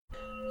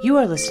You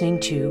are listening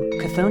to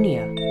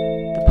Chthoniya,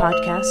 the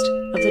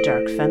podcast of the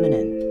Dark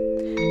Feminine.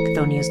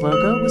 Chthoniya's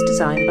logo was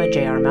designed by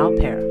J.R.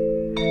 Malpair.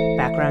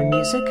 Background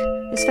music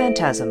is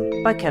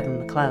Phantasm by Kevin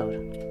MacLeod.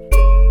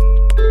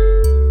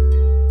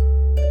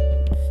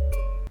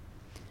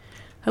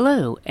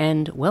 Hello,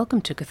 and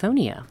welcome to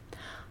Chthoniya.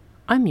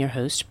 I'm your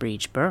host,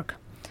 Breege Burke.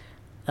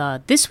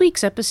 For this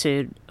week's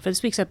episode,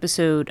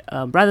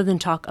 rather than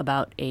talk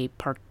about a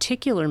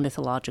particular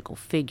mythological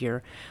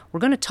figure,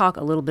 we're going to talk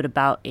a little bit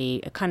about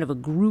a kind of a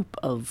group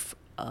of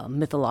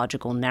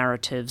mythological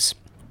narratives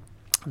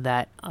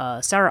that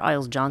Sarah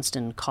Iles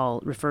Johnston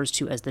refers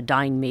to as the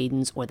Dying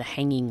Maidens or the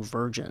Hanging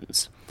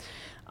Virgins.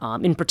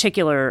 In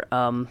particular,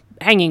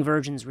 Hanging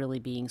Virgins really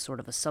being sort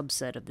of a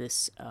subset of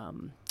this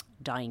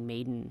Dying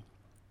Maiden,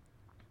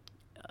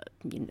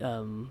 I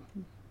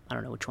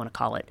don't know what you want to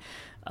call it,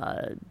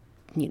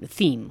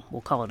 theme.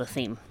 We'll call it a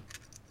theme.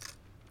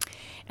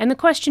 And the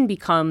question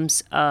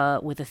becomes,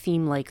 with a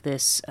theme like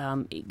this,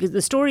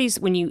 the stories,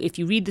 if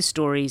you read the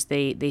stories,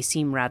 they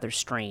seem rather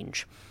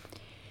strange.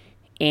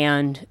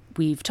 And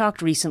we've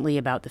talked recently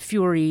about the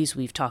Furies,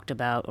 we've talked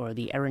about, or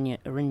the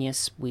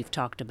Erinyes, we've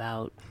talked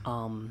about,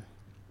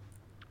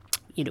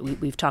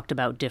 we've talked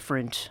about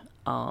different,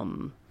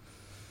 I'm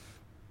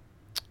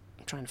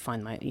trying to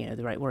find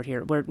the right word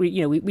here, where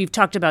we've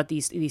talked about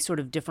these sort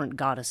of different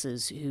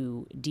goddesses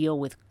who deal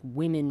with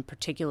women,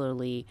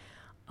 particularly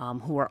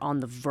who are on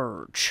the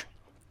verge.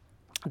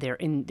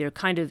 They're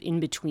kind of in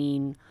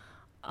between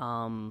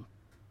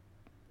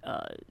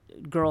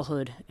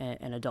girlhood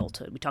and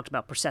adulthood. We talked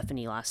about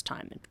Persephone last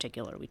time. In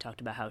particular, we talked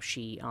about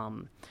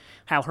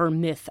how her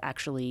myth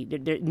actually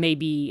there may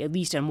be, at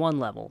least on one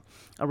level,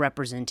 a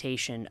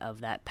representation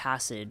of that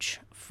passage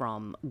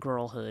from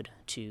girlhood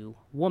to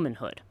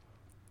womanhood.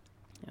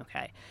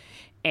 Okay,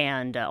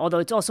 and although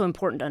it's also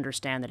important to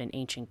understand that in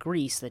ancient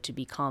Greece, that to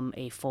become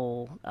a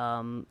full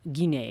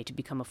gine, to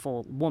become a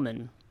full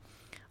woman,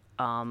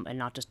 and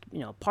not just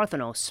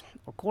Parthenos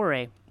or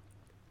Kore,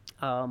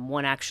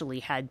 one actually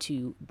had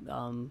to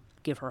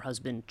give her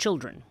husband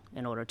children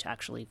in order to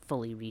actually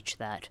fully reach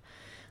that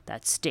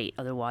state.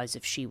 Otherwise,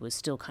 if she was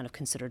still kind of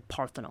considered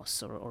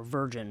Parthenos or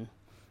virgin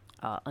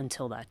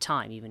until that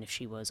time, even if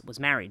she was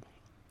married.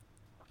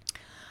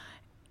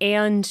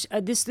 And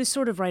this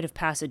sort of rite of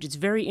passage, it's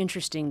very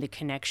interesting the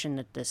connection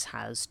that this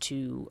has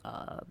to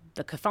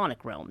the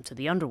chthonic realm, to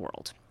the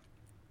underworld.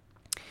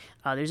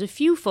 There's a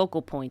few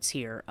focal points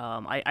here.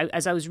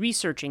 As I was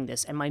researching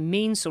this, and my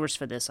main source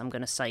for this I'm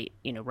going to cite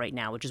right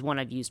now, which is one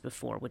I've used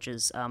before, which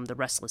is The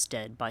Restless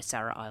Dead by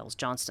Sarah Iles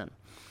Johnston.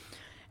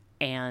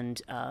 And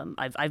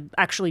I've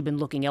actually been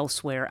looking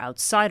elsewhere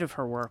outside of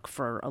her work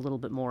for a little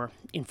bit more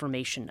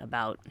information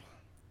about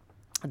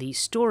these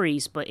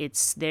stories, but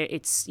it's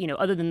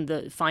other than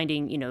the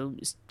finding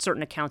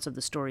certain accounts of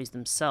the stories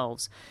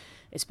themselves,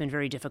 it's been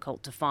very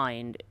difficult to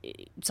find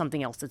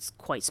something else that's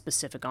quite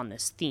specific on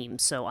this theme.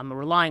 So I'm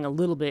relying a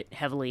little bit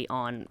heavily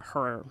on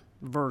her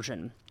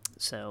version.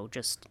 So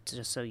just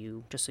so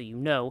you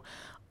know,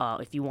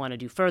 if you want to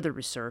do further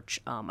research,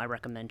 I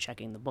recommend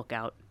checking the book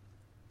out.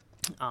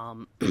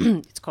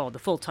 It's called, the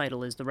full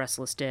title is The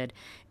Restless Dead: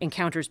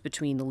 Encounters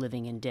Between the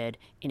Living and Dead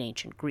in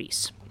Ancient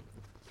Greece.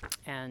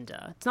 And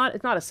it's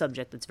not a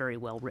subject that's very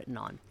well written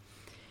on.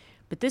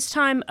 But this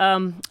time,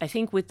 I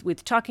think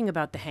with talking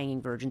about the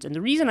Hanging Virgins, and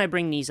the reason I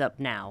bring these up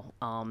now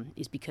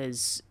is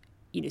because,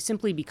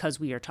 simply because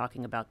we are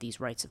talking about these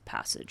rites of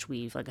passage.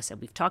 Like I said,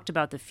 we've talked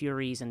about the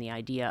Furies and the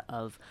idea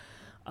of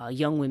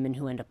young women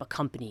who end up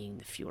accompanying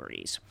the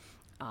Furies.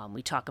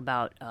 We talk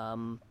about,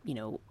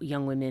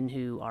 young women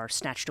who are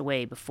snatched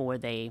away before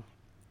they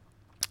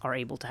are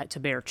able to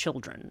bear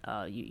children.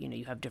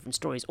 You have different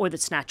stories, or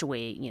that snatch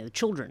away, the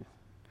children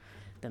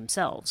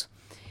themselves.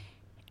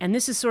 And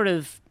this is sort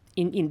of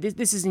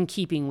this is in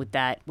keeping with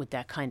that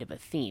kind of a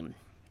theme.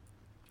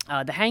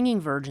 The Hanging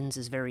Virgins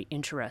is very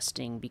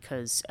interesting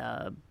because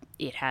I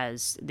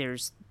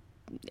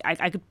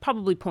could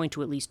probably point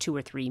to at least 2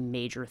 or 3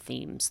 major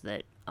themes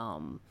that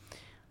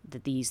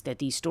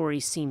these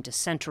stories seem to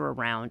center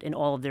around in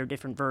all of their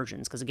different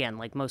versions. Because again,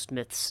 like most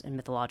myths and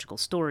mythological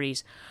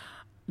stories,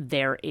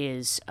 there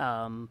is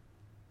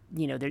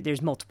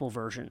there's multiple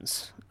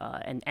versions,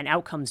 and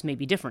outcomes may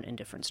be different in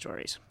different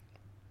stories.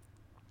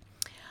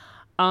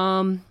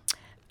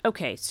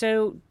 Okay,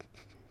 so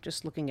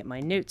just looking at my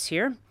notes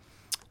here.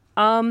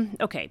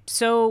 Okay,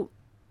 so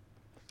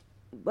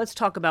let's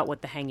talk about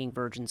what the Hanging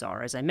Virgins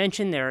are. As I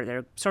mentioned,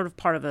 they're sort of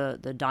part of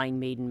the Dying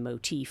Maiden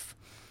motif,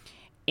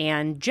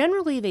 and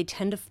generally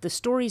the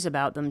stories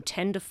about them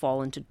tend to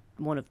fall into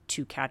one of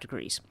 2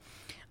 categories.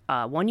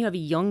 One, you have a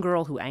young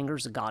girl who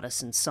angers a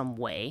goddess in some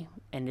way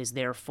and is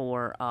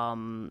therefore,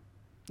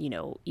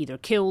 either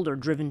killed or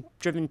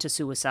driven to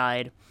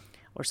suicide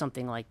or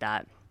something like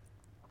that.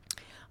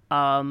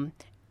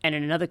 And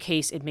in another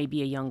case, it may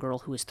be a young girl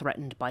who is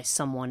threatened by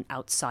someone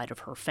outside of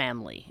her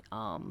family.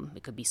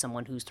 It could be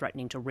someone who's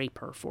threatening to rape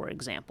her, for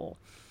example.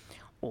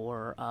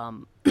 Or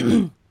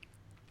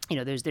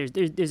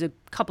there's a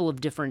couple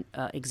of different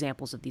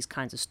examples of these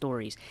kinds of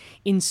stories.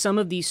 In some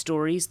of these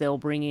stories, they'll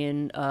bring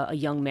in a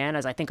young man,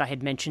 as I think I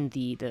had mentioned,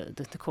 the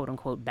quote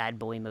unquote bad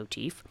boy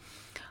motif.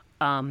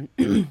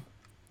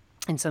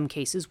 In some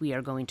cases, we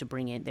are going to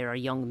bring in, there are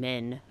young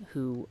men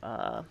who,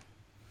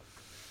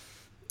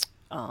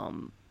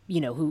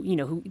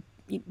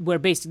 where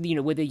basically,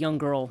 where the young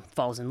girl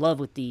falls in love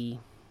with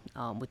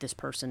with this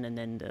person, and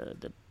then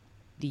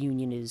the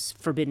union is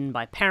forbidden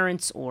by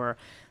parents, or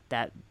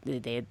that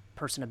the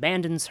person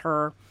abandons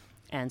her,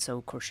 and so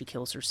of course she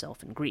kills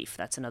herself in grief.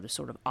 That's another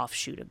sort of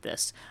offshoot of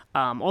this.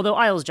 Although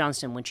Isles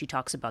Johnston, when she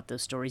talks about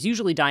those stories,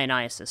 usually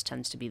Dionysus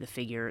tends to be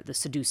the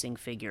seducing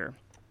figure,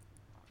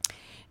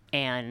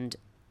 and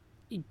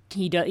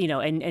he does,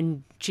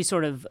 and she's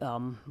sort of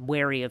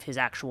wary of his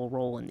actual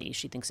role in these.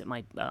 She thinks it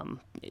might,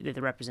 that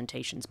the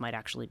representations might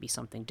actually be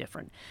something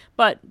different.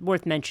 But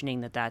worth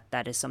mentioning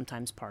that is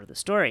sometimes part of the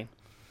story.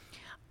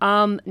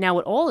 Now,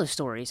 what all the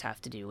stories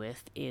have to do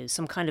with is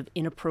some kind of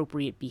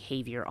inappropriate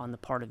behavior on the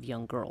part of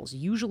young girls,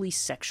 usually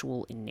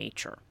sexual in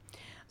nature.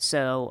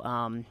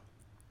 So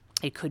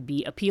it could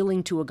be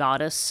appealing to a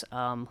goddess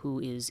who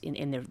is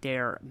in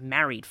their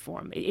married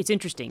form. It's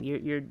interesting.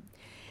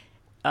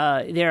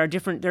 There are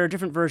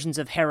different versions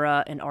of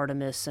Hera and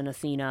Artemis and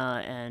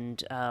Athena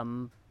and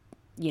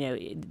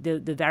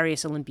the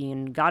various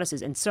Olympian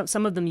goddesses, and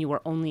some of them you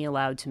are only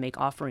allowed to make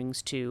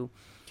offerings to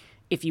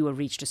if you have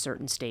reached a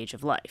certain stage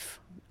of life.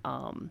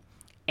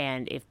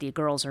 And if the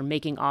girls are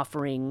making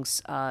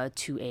offerings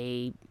to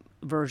a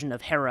version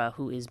of Hera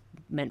who is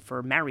meant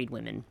for married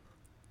women,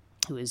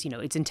 who is,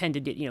 it's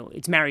intended,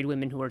 it's married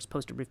women who are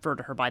supposed to refer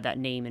to her by that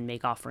name and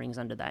make offerings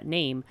under that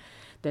name,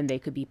 then they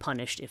could be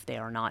punished if they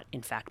are not,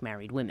 in fact,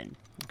 married women.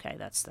 Okay,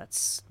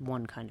 that's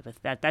one kind of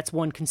that's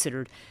one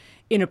considered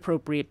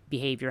inappropriate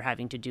behavior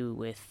having to do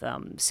with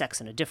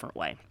sex in a different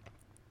way.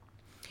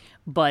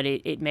 But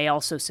it may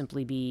also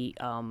simply be,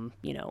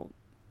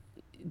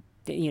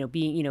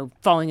 being,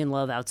 falling in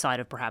love outside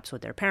of perhaps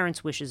what their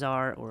parents' wishes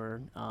are,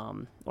 or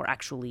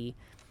actually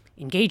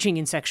engaging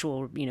in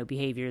sexual,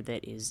 behavior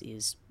that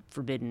is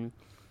forbidden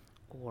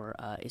or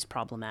is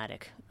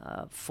problematic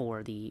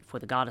for the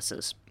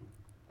goddesses.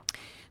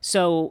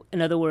 So,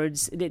 in other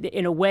words,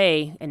 in a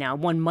way, and now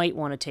one might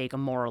want to take a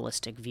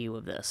moralistic view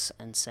of this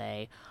and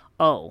say,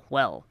 oh,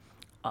 well,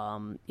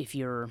 if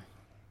you're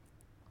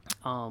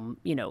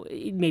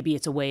maybe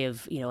it's a way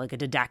of, like a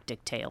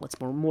didactic tale. It's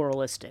more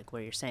moralistic,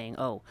 where you're saying,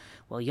 oh,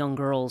 well, young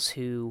girls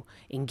who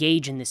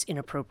engage in this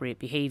inappropriate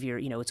behavior,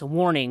 it's a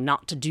warning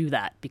not to do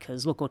that,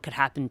 because look what could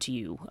happen to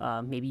you.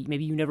 Maybe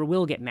you never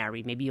will get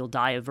married. Maybe you'll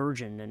die a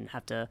virgin and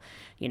have to,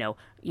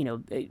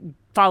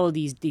 follow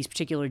these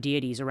particular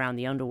deities around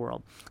the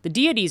underworld. The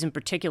deities in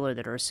particular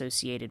that are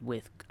associated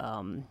with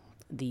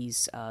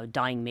these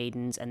dying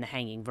maidens and the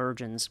hanging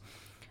virgins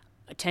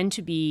tend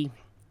to be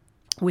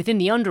within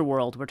the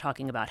underworld. We're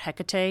talking about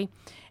Hecate,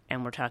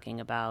 and we're talking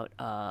about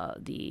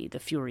the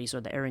Furies,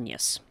 or the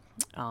Erinyes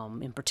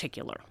in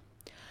particular.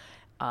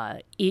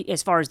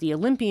 As far as the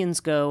Olympians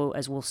go,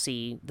 as we'll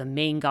see, the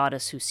main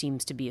goddess who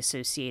seems to be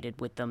associated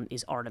with them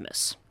is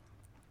Artemis.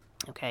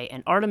 Okay,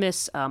 and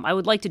Artemis, I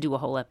would like to do a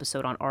whole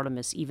episode on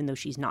Artemis, even though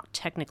she's not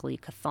technically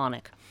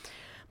chthonic,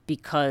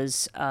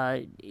 because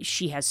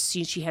she has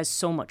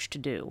so much to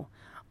do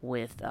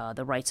with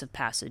the rites of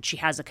passage. She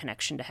has a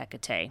connection to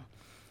Hecate.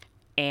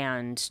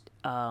 And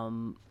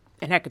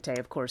Hecate,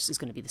 of course, is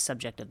going to be the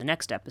subject of the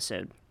next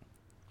episode.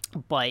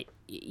 But,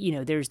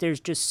 there's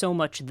just so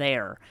much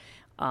there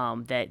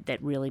that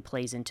really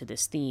plays into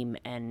this theme.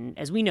 And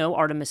as we know,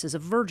 Artemis is a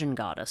virgin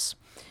goddess.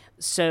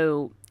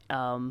 So,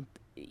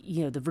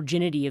 the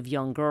virginity of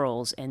young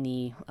girls and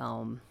the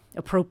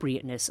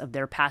appropriateness of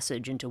their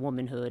passage into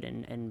womanhood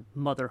and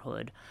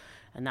motherhood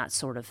and that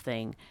sort of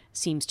thing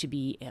seems to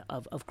be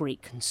of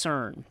great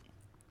concern.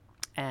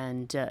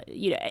 And,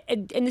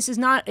 and this is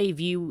not a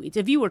view, it's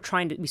a view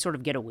we sort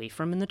of get away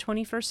from in the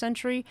 21st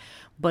century,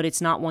 but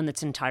it's not one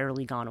that's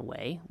entirely gone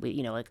away.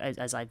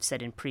 As I've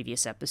said in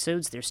previous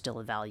episodes, there's still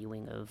a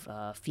valuing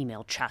of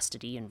female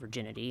chastity and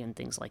virginity and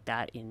things like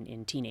that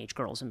in teenage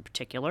girls in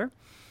particular.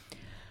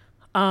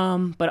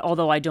 But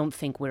although I don't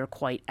think we're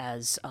quite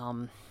as,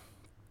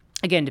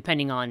 again,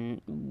 depending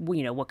on,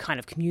 what kind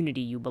of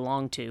community you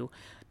belong to,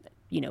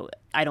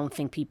 I don't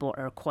think people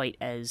are quite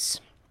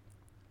as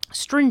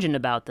stringent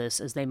about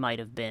this as they might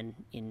have been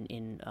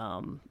in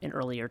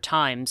earlier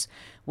times,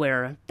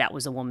 where that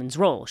was a woman's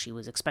role. She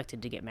was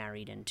expected to get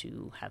married and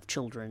to have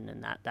children,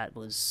 and that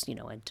was,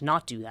 and to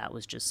not do that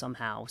was just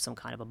somehow some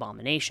kind of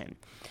abomination.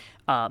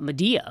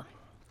 Medea,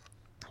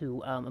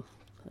 who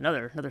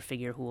another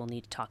figure who we'll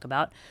need to talk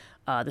about,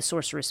 the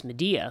sorceress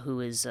Medea, who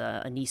is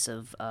a niece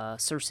of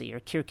Circe, or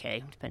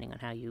Circe, depending on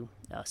how you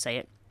say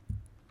it.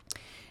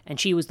 And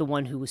she was the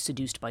one who was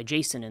seduced by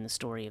Jason in the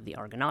story of the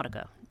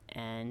Argonautica.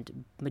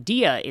 And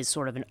Medea is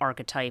sort of an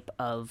archetype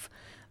of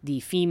the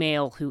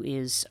female who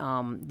is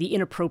the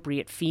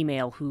inappropriate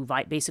female who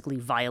basically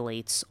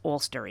violates all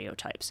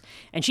stereotypes.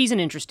 And she's an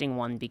interesting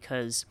one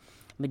because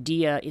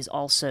Medea is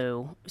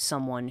also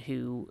someone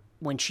who,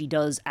 when she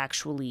does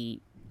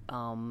actually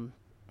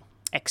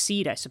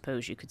accede, I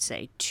suppose you could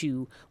say,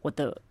 to what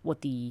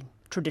the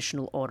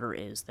traditional order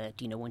is,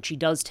 that, when she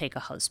does take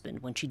a husband,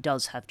 when she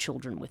does have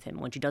children with him,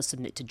 when she does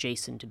submit to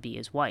Jason to be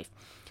his wife.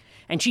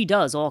 And she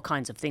does all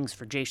kinds of things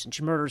for Jason.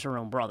 She murders her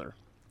own brother.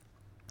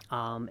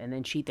 And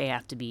then they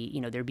have to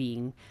be, they're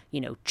being,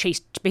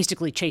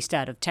 basically chased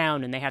out of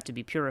town, and they have to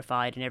be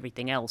purified and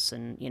everything else.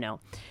 And,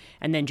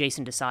 and then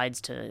Jason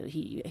decides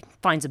he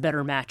finds a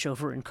better match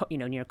over in,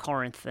 near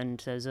Corinth, and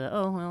says,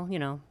 oh, well,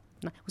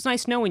 it was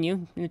nice knowing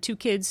you, and the 2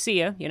 kids, see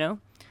ya,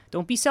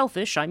 Don't be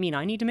selfish. I mean,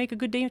 I need to make a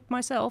good day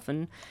myself.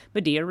 And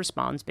Medea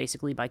responds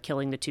basically by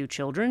killing the 2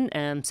 children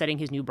and setting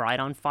his new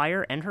bride on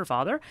fire and her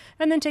father,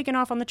 and then taking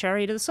off on the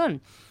chariot of the sun.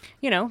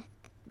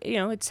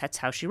 That's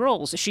how she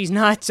rolls. She's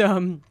not,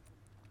 and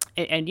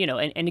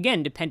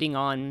again, depending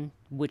on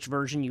which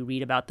version you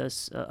read about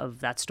this, of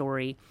that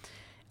story,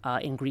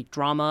 in Greek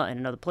drama and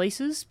in other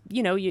places,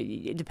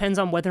 it depends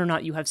on whether or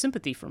not you have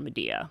sympathy for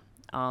Medea.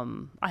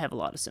 I have a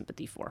lot of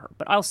sympathy for her,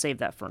 but I'll save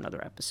that for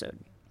another episode.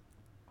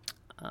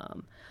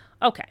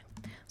 Okay,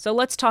 so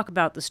let's talk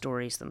about the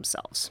stories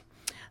themselves.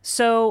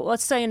 So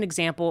let's say an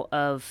example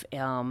of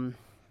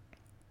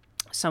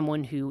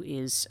someone who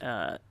is,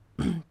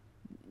 trying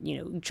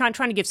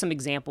to give some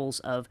examples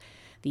of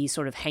these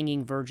sort of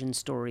hanging virgin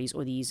stories,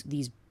 or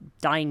these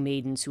dying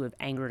maidens who have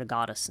angered a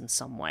goddess in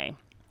some way.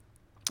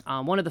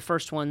 One of the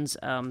first ones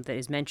that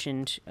is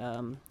mentioned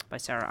by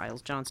Sarah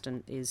Iles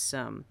Johnston is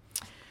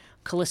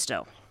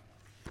Callisto.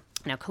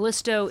 Now,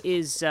 Callisto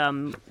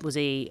was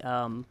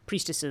a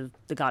priestess of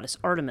the goddess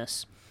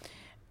Artemis,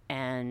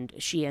 and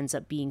she ends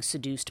up being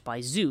seduced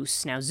by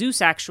Zeus. Now,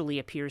 Zeus actually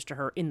appears to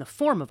her in the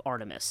form of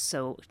Artemis,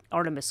 so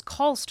Artemis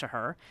calls to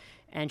her,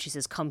 and she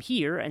says, "Come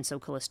here," and so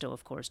Callisto,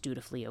 of course,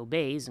 dutifully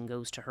obeys and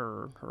goes to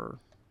her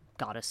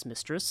goddess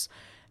mistress.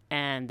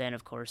 And then,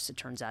 of course, it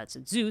turns out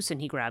it's Zeus,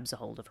 and he grabs a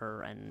hold of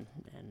her and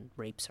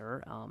rapes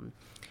her,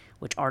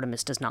 which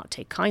Artemis does not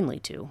take kindly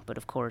to. But,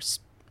 of course,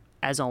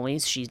 as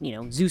always,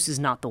 Zeus is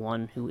not the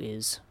one who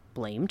is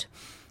blamed.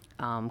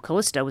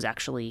 Callisto was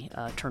actually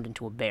turned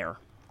into a bear,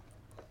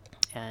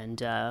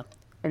 and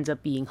ends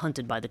up being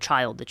hunted by the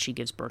child that she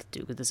gives birth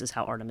to, because this is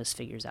how Artemis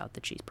figures out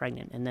that she's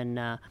pregnant. And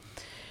then,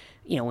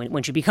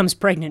 when she becomes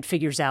pregnant,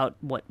 figures out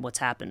what's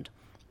happened.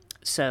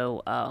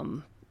 So,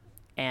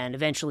 and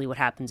eventually what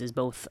happens is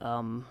both,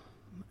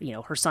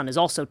 her son is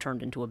also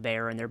turned into a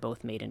bear, and they're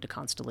both made into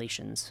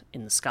constellations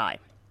in the sky.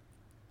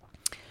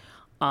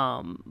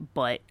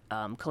 But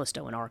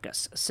Callisto and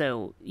Arcus.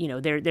 So,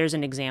 there's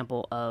an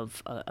example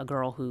of a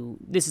girl who,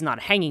 this is not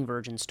a hanging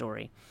virgin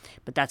story,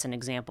 but that's an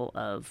example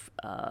of,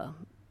 a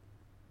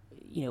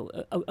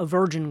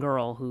virgin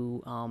girl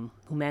who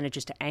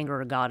manages to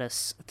anger a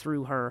goddess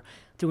through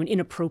an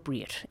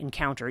inappropriate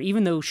encounter,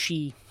 even though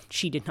she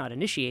did not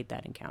initiate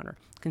that encounter,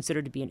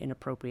 considered to be an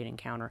inappropriate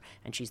encounter,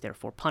 and she's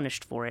therefore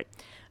punished for it,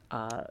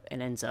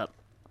 and ends up,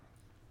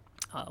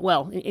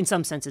 in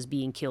some senses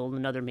being killed,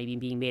 another maybe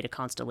being made a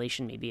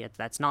constellation. Maybe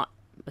that's not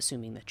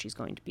assuming that she's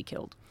going to be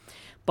killed,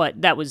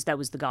 but that was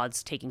the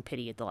gods taking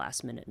pity at the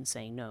last minute and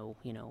saying, no,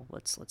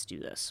 let's do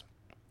this.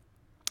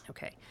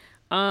 Okay.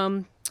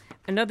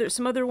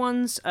 Some other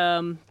ones,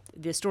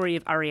 the story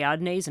of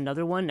Ariadne is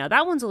another one. Now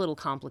that one's a little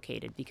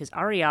complicated, because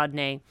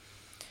Ariadne,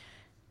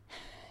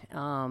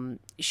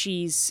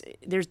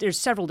 there's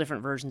several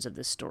different versions of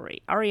this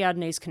story.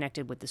 Ariadne is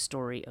connected with the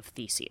story of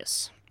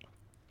Theseus.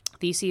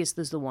 Theseus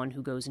is the one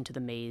who goes into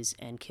the maze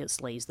and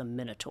slays the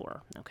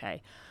Minotaur,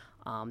 okay?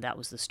 That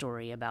was the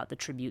story about the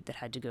tribute that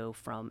had to go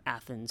from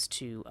Athens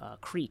to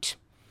Crete,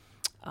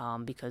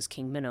 because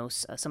King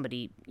Minos,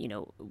 somebody,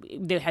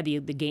 they had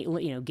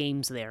the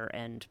games there,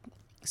 and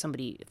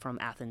somebody from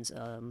Athens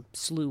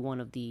slew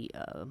one of the,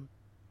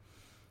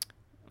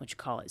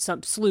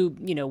 slew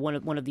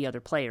one of the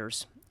other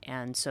players,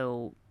 and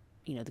so,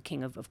 the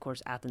king of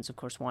course, Athens, of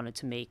course, wanted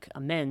to make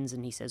amends,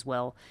 and he says,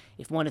 well,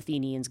 if one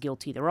Athenian's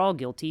guilty, they're all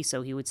guilty,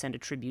 so he would send a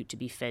tribute to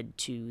be fed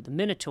to the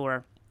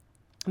Minotaur.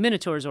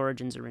 Minotaur's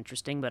origins are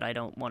interesting, but I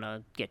don't want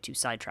to get too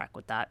sidetracked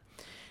with that.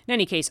 In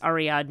any case,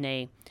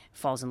 Ariadne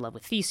falls in love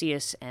with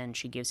Theseus, and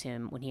she gives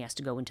him, when he has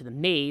to go into the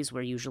maze,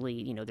 where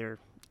usually, they're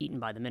eaten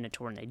by the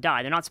Minotaur and they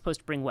die. They're not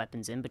supposed to bring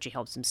weapons in, but she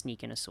helps him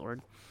sneak in a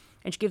sword.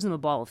 And she gives him a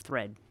ball of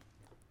thread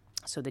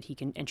so that he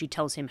can, and she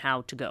tells him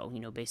how to go,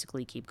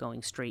 basically keep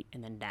going straight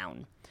and then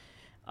down,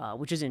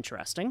 which is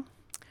interesting.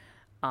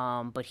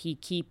 But he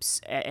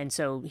keeps, and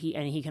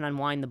he can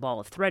unwind the ball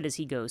of thread as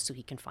he goes so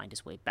he can find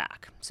his way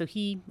back. So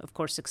he, of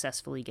course,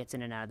 successfully gets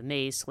in and out of the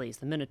maze, slays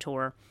the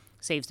Minotaur,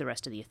 saves the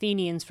rest of the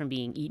Athenians from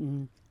being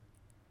eaten.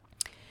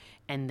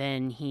 And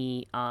then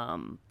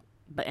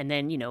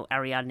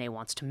Ariadne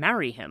wants to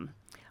marry him,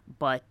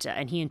 but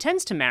and he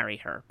intends to marry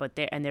her, but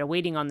they're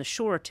waiting on the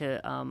shore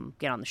to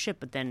get on the ship.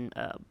 But then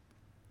I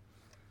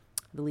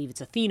believe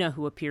it's Athena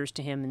who appears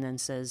to him and then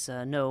says,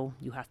 "No,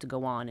 you have to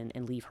go on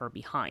and leave her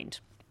behind."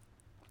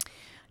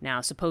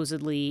 Now,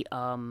 supposedly,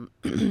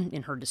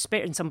 in her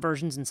despair, in some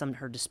versions,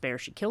 her despair,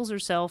 she kills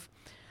herself.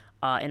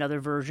 In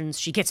other versions,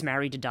 she gets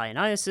married to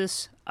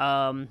Dionysus,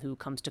 who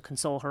comes to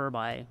console her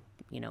by,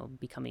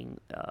 becoming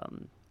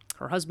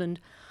her husband.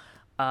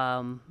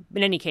 In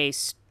any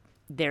case,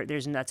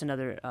 that's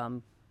another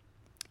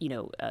you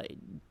know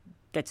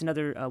that's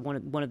another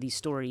one of these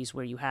stories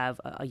where you have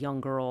a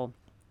young girl.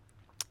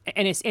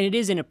 And it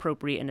is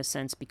inappropriate in a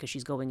sense because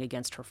she's going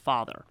against her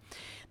father.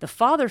 The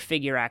father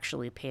figure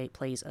actually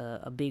plays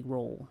a big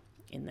role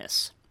in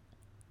this,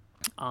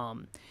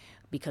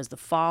 because the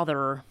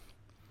father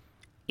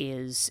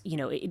is,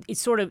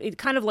 it's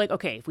kind of like,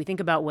 okay, if we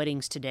think about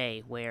weddings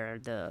today where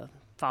the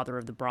father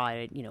of the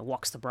bride,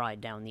 walks the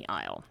bride down the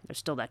aisle, there's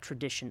still that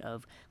tradition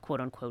of,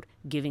 quote unquote,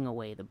 giving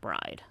away the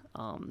bride,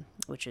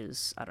 which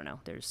is, I don't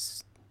know,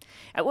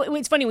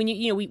 it's funny when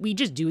we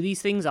just do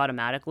these things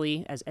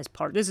automatically as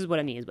part. This is what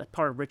I mean, is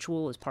part of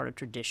ritual, as part of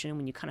tradition.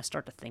 When you kind of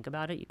start to think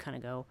about it, you kind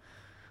of go,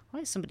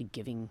 why is somebody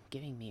giving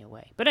me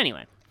away? But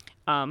anyway,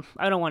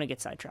 I don't want to get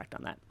sidetracked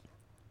on that.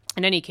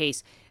 In any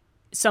case,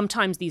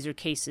 sometimes these are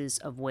cases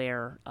of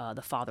where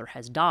the father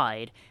has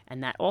died,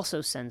 and that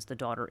also sends the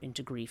daughter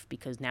into grief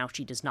because now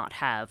she does not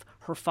have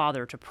her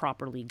father to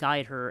properly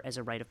guide her as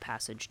a rite of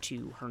passage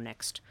to her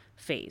next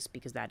phase,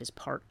 because that is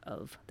part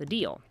of the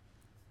deal.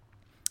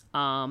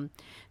 Now,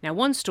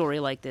 one story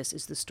like this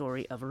is the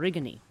story of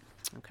Erigone.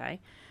 Okay,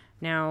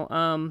 now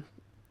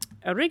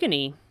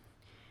Erigone.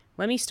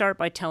 Let me start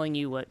by telling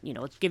you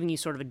it's giving you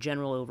sort of a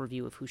general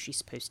overview of who she's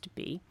supposed to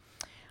be.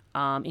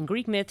 In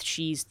Greek myth,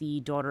 she's the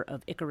daughter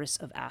of Icarus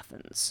of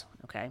Athens.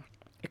 Okay,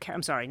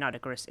 I'm sorry, not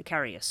Icarus,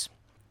 Icarius.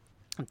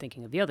 I'm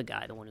thinking of the other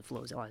guy, the one who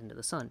flows out into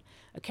the sun.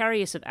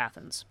 Icarius of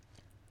Athens.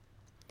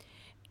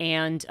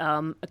 And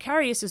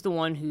Icarius is the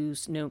one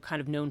who's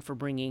kind of known for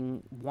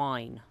bringing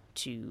wine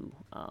to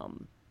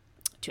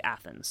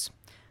Athens.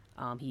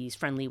 He's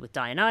friendly with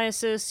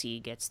Dionysus. He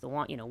gets the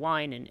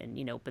wine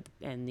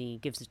and he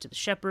gives it to the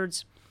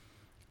shepherds.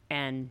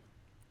 And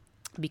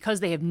because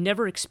they have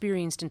never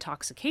experienced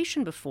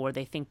intoxication before,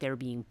 they think they're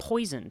being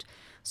poisoned,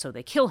 so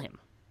they kill him.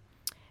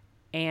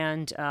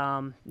 And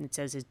it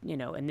says,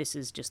 and this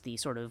is just the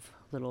sort of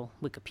little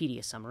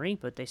Wikipedia summary,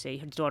 but they say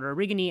his daughter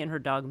Erigone and her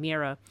dog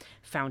Mira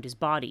found his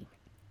body.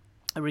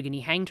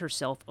 Erigone hanged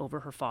herself over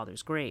her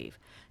father's grave.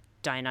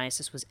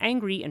 Dionysus was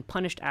angry and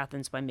punished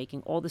Athens by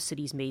making all the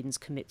city's maidens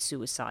commit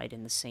suicide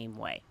in the same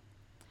way.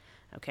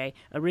 Okay,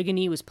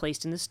 Erigone was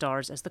placed in the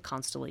stars as the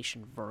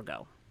constellation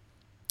Virgo.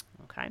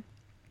 Okay,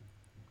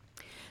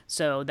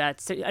 so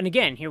and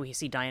again, here we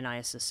see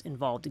Dionysus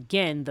involved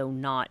again, though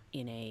not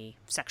in a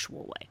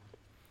sexual way.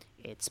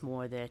 It's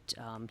more that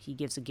he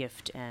gives a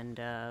gift, and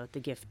the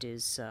gift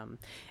is...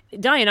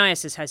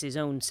 Dionysus has his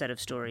own set of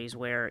stories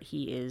where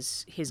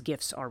his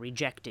gifts are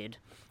rejected,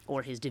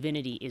 or his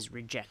divinity is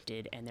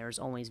rejected, and there's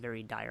always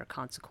very dire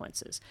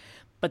consequences.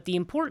 But the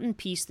important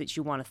piece that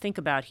you want to think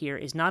about here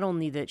is not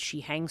only that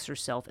she hangs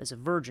herself as a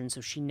virgin,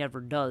 so she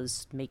never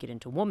does make it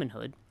into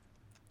womanhood,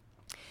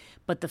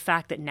 but the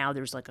fact that now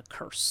there's like a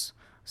curse.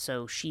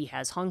 So she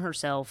has hung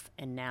herself,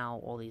 and now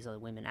all these other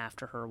women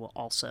after her will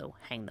also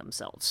hang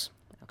themselves.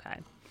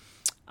 Okay,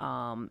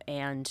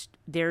 and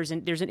there's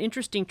an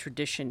interesting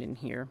tradition in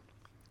here.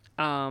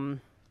 I'm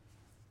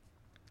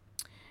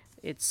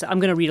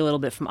going to read a little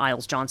bit from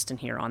Isles Johnston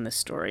here on this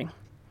story.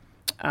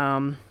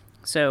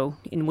 So,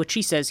 in what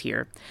she says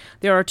here,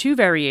 there are two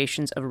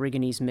variations of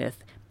Erigone's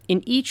myth,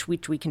 in each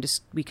which we can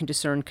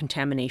discern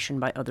contamination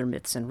by other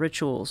myths and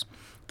rituals.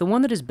 The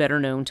one that is better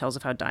known tells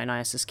of how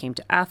Dionysus came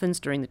to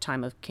Athens during the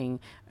time of King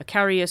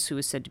Icarius, who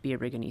is said to be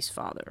Erigone's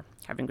father.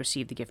 Having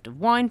received the gift of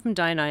wine from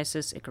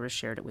Dionysus, Icarus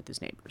shared it with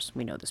his neighbors.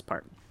 We know this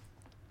part.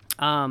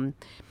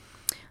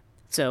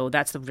 So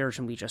that's the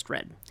version we just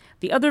read.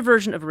 The other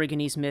version of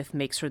Erigone's myth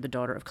makes her the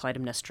daughter of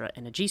Clytemnestra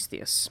and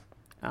Aegisthus,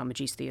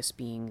 Aegisthus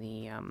being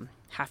the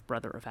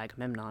half-brother of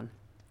Agamemnon,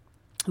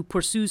 who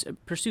pursues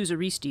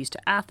Orestes to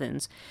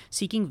Athens,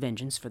 seeking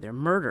vengeance for their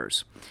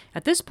murders.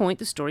 At this point,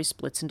 the story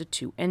splits into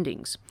two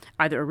endings.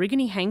 Either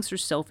Erigone hangs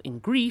herself in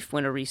grief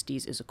when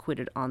Orestes is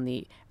acquitted on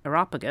the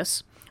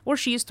Areopagus, or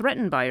she is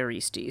threatened by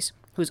Orestes,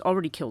 who has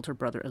already killed her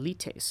brother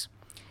Aletes.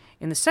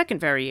 In the second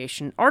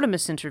variation,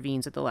 Artemis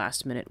intervenes at the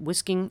last minute,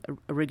 whisking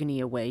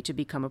Erigone away to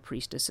become a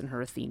priestess in her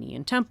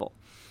Athenian temple.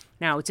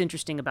 Now, what's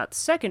interesting about the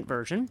second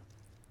version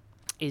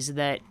is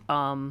that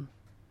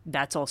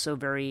that's also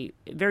very,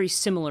 very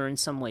similar in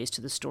some ways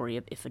to the story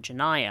of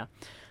Iphigenia,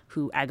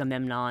 who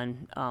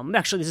Agamemnon...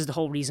 actually, this is the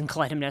whole reason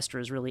Clytemnestra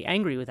is really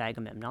angry with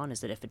Agamemnon, is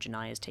that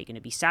Iphigenia is taken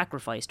to be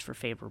sacrificed for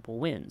favorable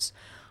winds.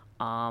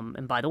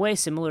 And by the way,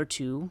 similar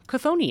to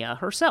Chthoniia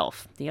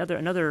herself,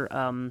 another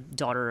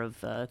daughter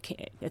of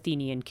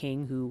Athenian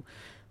king who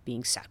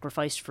being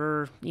sacrificed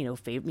for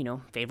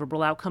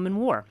favorable outcome in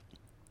war.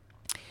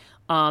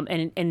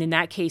 And in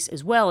that case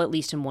as well, at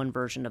least in one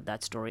version of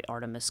that story,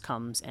 Artemis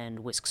comes and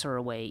whisks her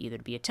away either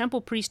to be a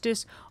temple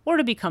priestess or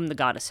to become the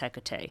goddess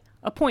Hecate,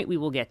 a point we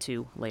will get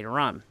to later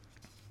on.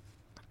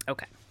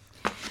 Okay.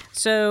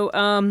 So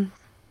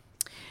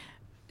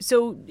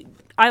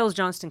Isles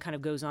Johnston kind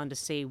of goes on to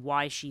say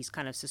why she's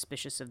kind of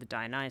suspicious of the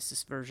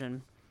Dionysus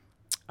version.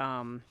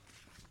 The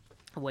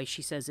way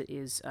she says it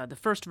is, the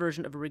first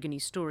version of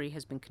Erigone's story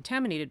has been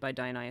contaminated by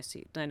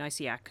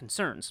Dionysiac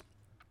concerns.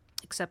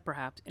 Except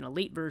perhaps in a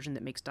late version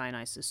that makes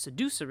Dionysus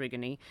seduce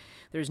Erigone,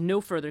 there is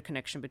no further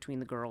connection between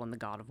the girl and the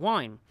god of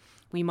wine.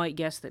 We might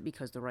guess that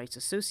because the rites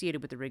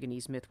associated with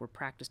Erigone's myth were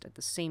practiced at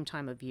the same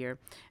time of year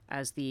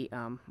as the,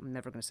 I'm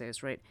never going to say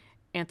this right,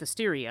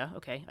 Anthesteria,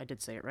 okay, I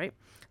did say it right,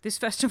 this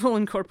festival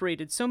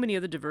incorporated so many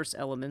other diverse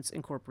elements,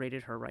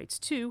 incorporated her rites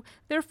too,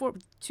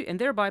 and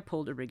thereby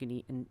pulled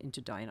Erigone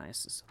into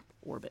Dionysus'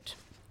 orbit.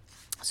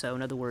 So,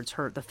 in other words,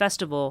 the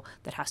festival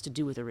that has to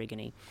do with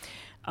Erigone,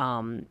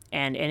 and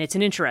it's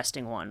an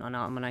interesting one, and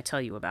I'm going to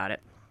tell you about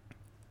it.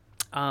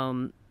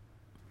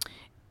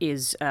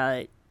 Is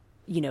that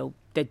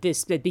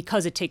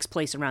because it takes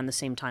place around the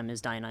same time as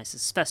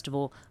Dionysus'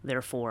 festival,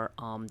 therefore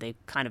they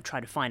kind of try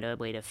to find a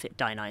way to fit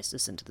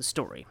Dionysus into the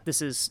story.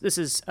 This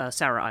is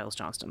Sarah Iles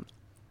Johnston.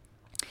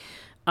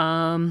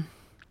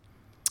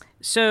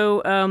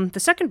 So the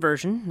second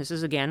version, this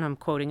is again, I'm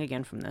quoting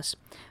again from this.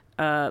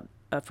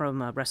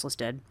 From Restless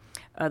Dead.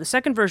 The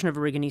second version of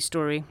Erigone's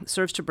story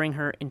serves to bring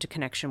her into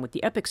connection with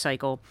the epic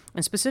cycle,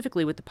 and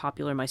specifically with the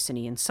popular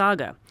Mycenaean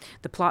saga.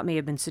 The plot may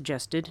have been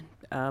suggested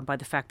by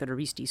the fact that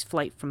Orestes'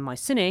 flight from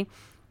Mycenae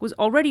was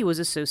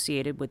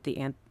associated with the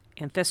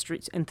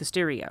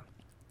Anthesteria.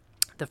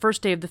 The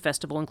first day of the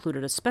festival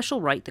included a special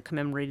rite that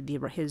commemorated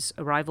his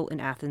arrival in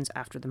Athens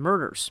after the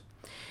murders.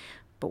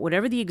 But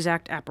whatever the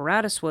exact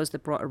apparatus was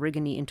that brought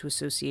Erigone into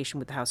association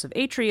with the house of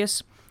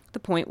Atreus, the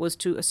point was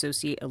to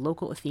associate a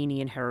local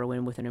Athenian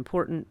heroine with an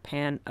important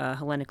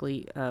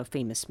pan-Hellenically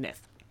famous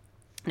myth.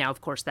 Now, of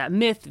course, that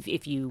myth,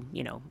 if you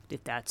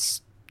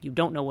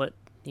don't know what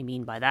they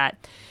mean by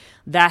that,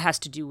 that has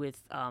to do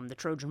with the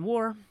Trojan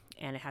War,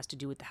 and it has to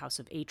do with the house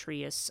of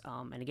Atreus.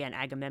 And again,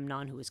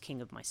 Agamemnon, who is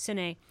king of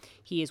Mycenae,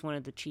 he is one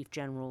of the chief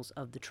generals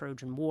of the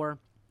Trojan War.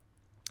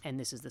 And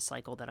this is the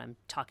cycle that I'm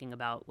talking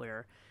about,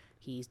 where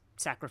he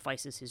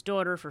sacrifices his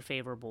daughter for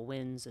favorable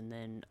winds, and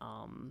then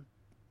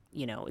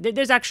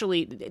there's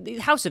actually, the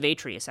House of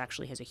Atreus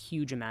actually has a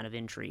huge amount of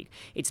intrigue.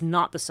 It's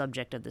not the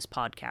subject of this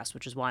podcast,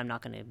 which is why I'm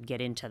not going to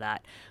get into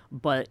that.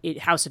 But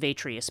House of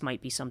Atreus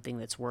might be something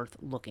that's worth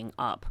looking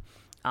up.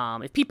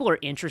 If people are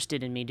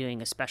interested in me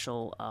doing a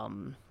special,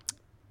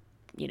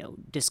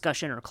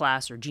 discussion or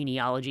class or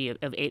genealogy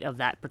of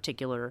that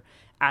particular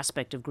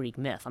aspect of Greek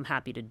myth, I'm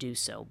happy to do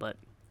so, but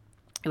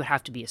it would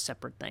have to be a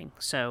separate thing.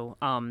 So,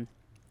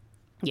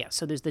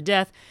 so there's the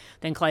death.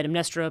 Then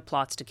Clytemnestra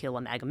plots to kill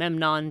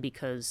Agamemnon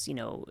because,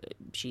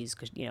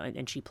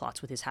 and she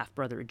plots with his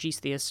half-brother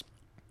Aegistheus,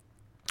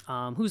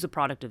 who's a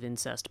product of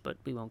incest, but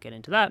we won't get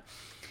into that.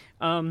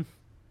 And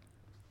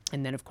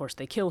then, of course,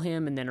 they kill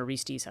him, and then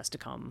Orestes has to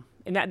come.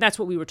 And that's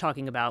what we were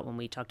talking about when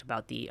we talked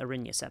about the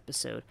Erinyes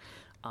episode,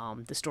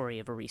 the story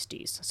of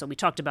Orestes. So we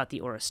talked about the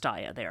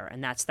Oresteia there,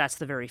 and that's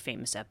the very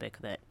famous epic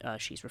that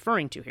she's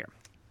referring to here.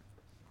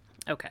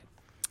 Okay.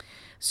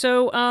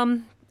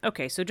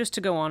 So just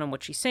to go on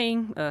what she's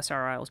saying,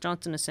 Sarah Iles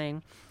Johnston is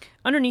saying,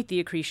 underneath the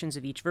accretions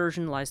of each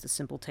version lies the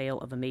simple tale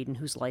of a maiden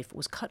whose life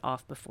was cut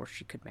off before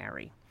she could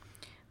marry.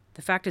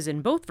 The fact is,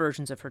 in both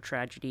versions of her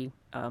tragedy,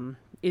 her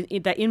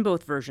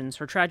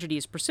tragedy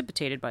is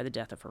precipitated by the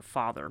death of her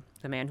father,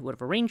 the man who would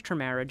have arranged her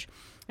marriage,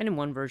 and in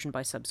one version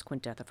by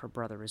subsequent death of her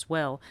brother as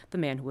well, the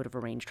man who would have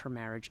arranged her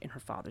marriage in her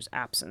father's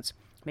absence.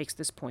 Makes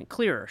this point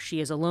clearer.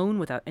 She is alone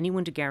without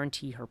anyone to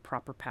guarantee her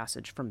proper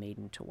passage from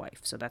maiden to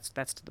wife. So that's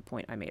to the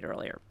point I made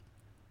earlier.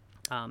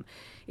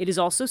 It is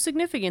also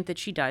significant that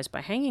she dies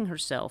by hanging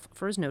herself,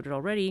 for as noted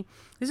already,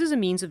 this is a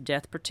means of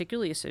death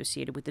particularly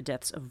associated with the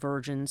deaths of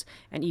virgins,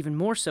 and even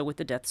more so with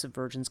the deaths of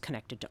virgins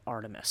connected to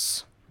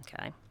Artemis.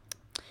 Okay.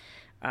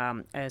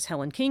 As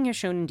Helen King has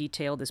shown in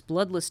detail, this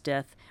bloodless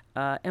death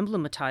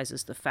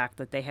emblematizes the fact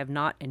that they have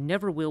not and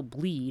never will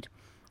bleed,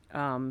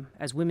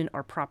 as women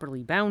are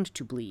properly bound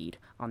to bleed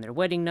on their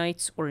wedding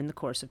nights or in the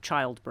course of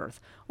childbirth,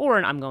 or,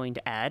 and I'm going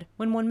to add,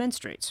 when one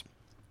menstruates.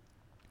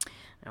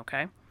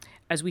 Okay.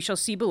 As we shall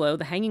see below,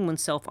 the hanging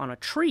oneself on a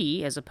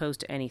tree, as opposed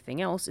to anything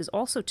else, is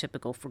also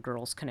typical for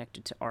girls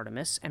connected to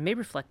Artemis, and may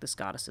reflect this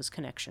goddess's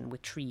connection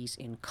with trees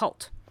in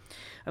cult.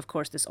 Of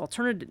course, the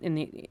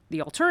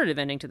alternative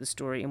ending to the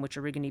story, in which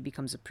Erigone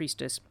becomes a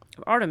priestess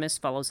of Artemis,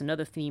 follows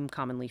another theme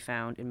commonly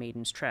found in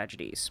maidens'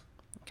 tragedies.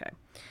 Okay.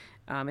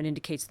 It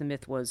indicates the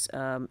myth was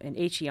an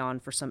Aegeon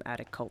for some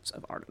Attic cults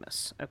of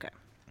Artemis. Okay.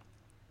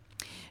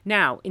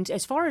 Now,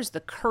 as far as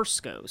the curse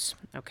goes,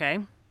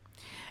 okay,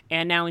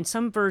 and now in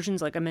some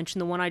versions, like I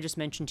mentioned, the one I just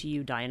mentioned to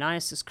you,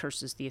 Dionysus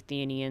curses the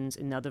Athenians.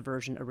 In another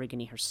version,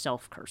 Erigone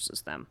herself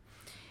curses them.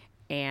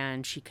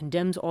 And she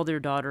condemns all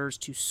their daughters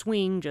to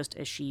swing just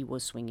as she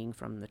was swinging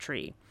from the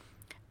tree.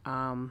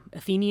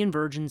 Athenian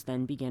virgins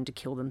then began to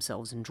kill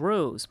themselves in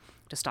droves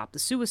to stop the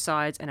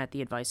suicides, and at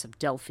the advice of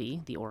Delphi,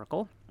 the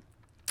oracle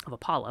of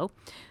Apollo,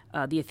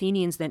 the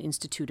Athenians then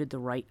instituted the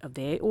rite of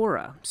the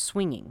Aora,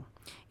 swinging,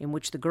 in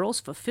which the girls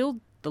fulfilled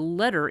the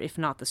letter, if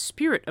not the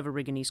spirit, of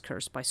Erigone's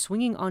curse by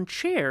swinging on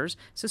chairs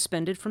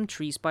suspended from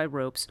trees by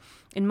ropes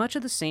in much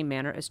of the same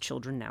manner as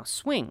children now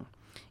swing.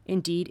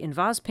 Indeed, in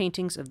vase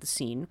paintings of the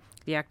scene,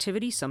 the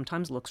activity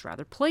sometimes looks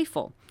rather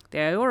playful.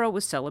 The Aora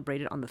was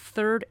celebrated on the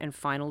third and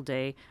final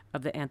day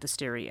of the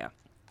Anthesteria.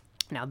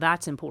 Now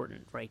that's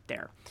important right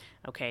there.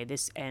 Okay,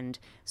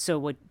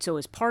 so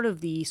as part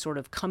of the sort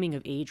of coming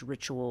of age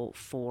ritual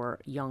for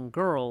young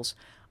girls,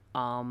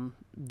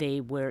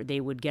 they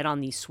would get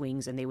on these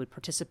swings and they would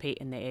participate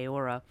in the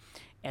aora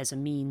as a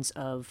means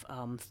of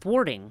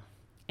thwarting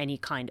any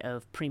kind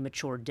of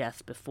premature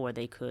death before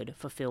they could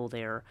fulfill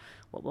their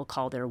what we'll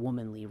call their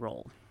womanly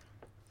role.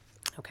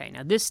 Okay,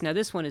 now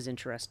this one is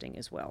interesting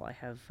as well. I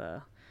have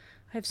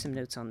some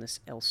notes on this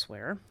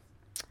elsewhere.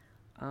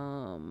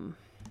 Let me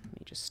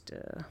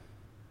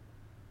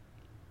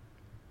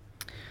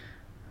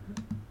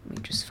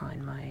just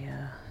find my.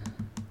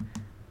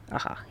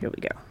 Here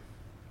we go.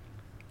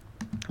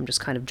 I'm just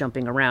kind of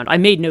jumping around. I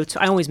made notes.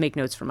 I always make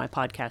notes for my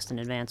podcast in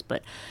advance,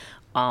 but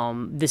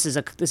this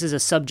is a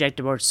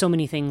subject where so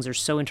many things are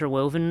so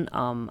interwoven.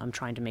 I'm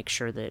trying to make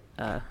sure that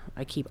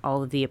I keep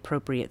all of the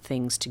appropriate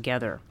things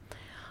together.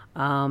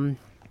 Okay.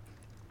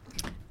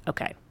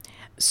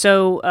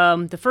 So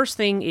the first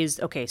thing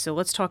is, so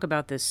let's talk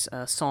about this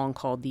song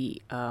called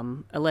the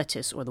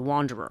Aletis, or the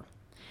Wanderer.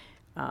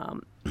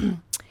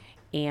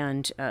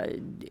 And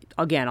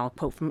again, I'll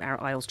quote from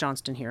Isles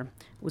Johnston here.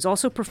 It was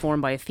also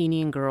performed by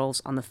Athenian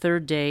girls on the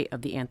third day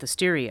of the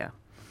Anthesteria.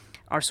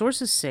 Our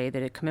sources say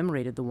that it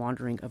commemorated the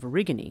wandering of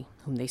Erigone,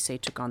 whom they say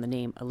took on the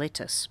name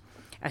Aletis,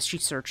 as she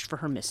searched for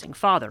her missing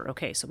father.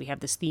 Okay, so we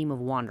have this theme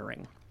of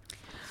wandering.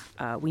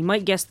 We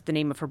might guess that the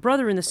name of her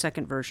brother in the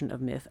second version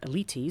of myth,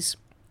 Aletes,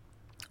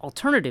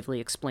 alternatively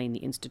explain the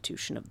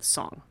institution of the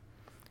song.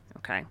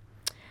 Okay.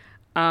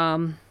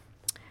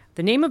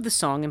 The name of the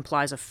song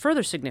implies a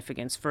further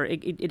significance, for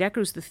it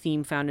echoes the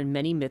theme found in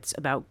many myths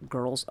about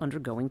girls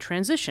undergoing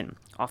transition.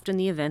 Often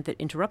the event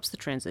that interrupts the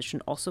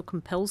transition also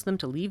compels them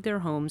to leave their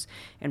homes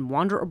and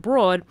wander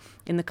abroad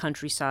in the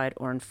countryside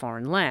or in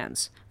foreign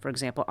lands. For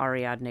example,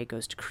 Ariadne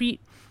goes to Crete.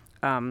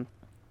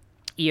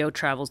 Io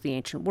travels the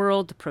ancient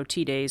world. The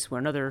Protides, where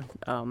another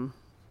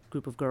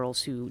group of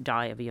girls who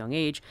die of a young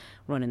age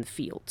run in the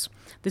fields.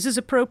 This is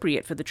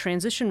appropriate, for the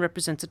transition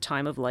represents a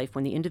time of life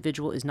when the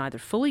individual is neither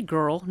fully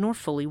girl nor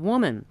fully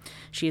woman.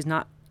 She is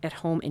not at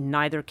home in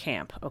neither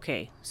camp.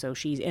 Okay, so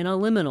she's in a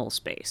liminal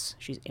space.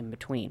 She's in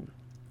between.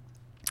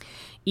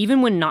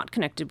 Even when not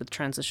connected with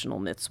transitional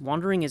myths,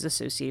 wandering is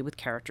associated with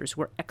characters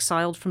who are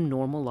exiled from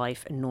normal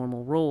life and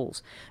normal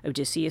roles.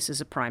 Odysseus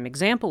is a prime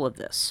example of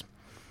this.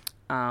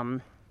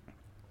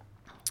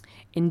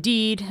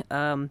 Indeed,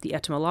 the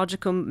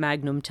Etymologicum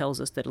Magnum tells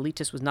us that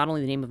Aletis was not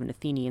only the name of an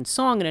Athenian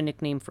song and a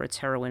nickname for its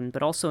heroine,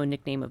 but also a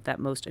nickname of that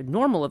most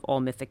abnormal of all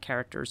mythic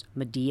characters,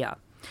 Medea,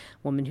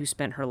 woman who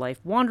spent her life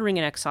wandering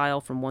in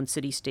exile from one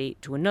city-state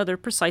to another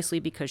precisely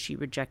because she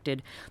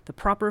rejected the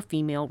proper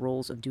female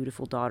roles of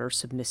dutiful daughter,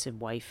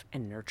 submissive wife,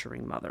 and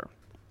nurturing mother.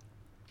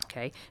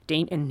 Okay,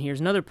 and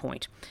here's another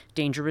point.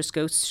 Dangerous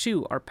ghosts,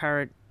 too, are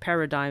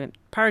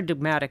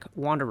paradigmatic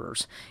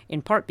wanderers,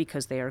 in part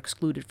because they are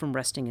excluded from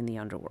resting in the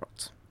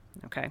underworlds.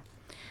 Okay,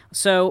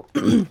 so,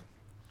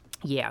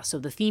 so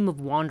the theme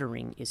of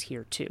wandering is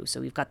here, too. So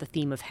we've got the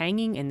theme of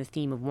hanging and the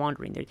theme of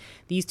wandering.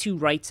 These two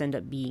rites end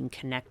up being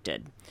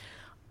connected.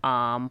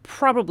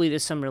 Probably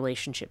there's some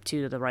relationship,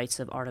 too, to the rites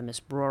of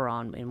Artemis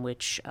Broron, in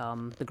which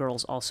the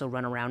girls also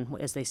run around,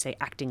 as they say,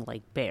 acting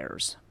like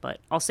bears. But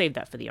I'll save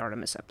that for the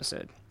Artemis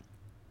episode.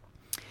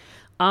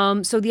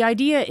 So the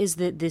idea is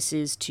that this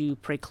is to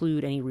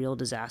preclude any real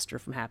disaster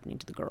from happening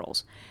to the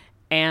girls.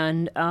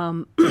 And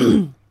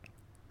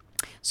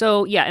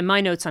so, in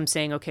my notes, I'm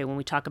saying, okay, when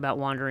we talk about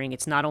wandering,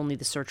 it's not only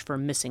the search for a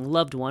missing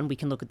loved one. We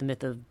can look at the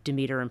myth of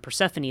Demeter and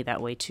Persephone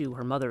that way, too.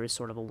 Her mother is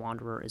sort of a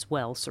wanderer as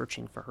well,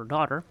 searching for her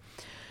daughter,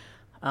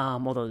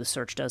 although the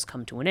search does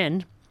come to an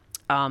end.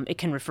 It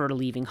can refer to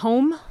leaving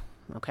home,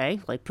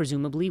 okay, like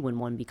presumably when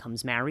one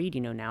becomes married,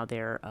 now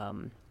their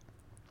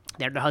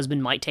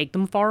husband might take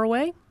them far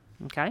away.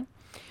 Okay,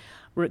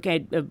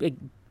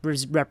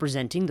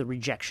 representing the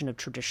rejection of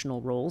traditional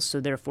roles. So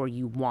therefore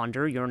you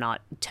wander. You're not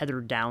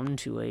tethered down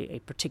to a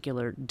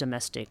particular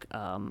domestic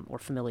or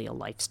familial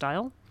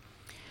lifestyle.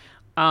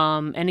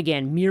 And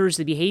again, mirrors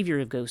the behavior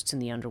of ghosts in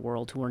the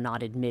underworld who are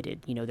not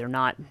admitted. They're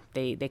not,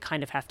 they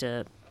kind of have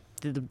to,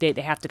 they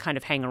have to kind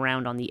of hang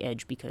around on the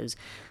edge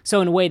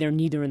so in a way they're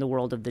neither in the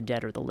world of the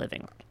dead or the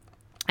living.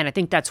 And I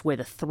think that's where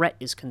the threat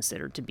is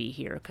considered to be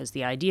here, because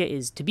the idea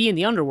is to be in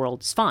the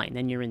underworld is fine,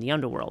 then you're in the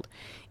underworld.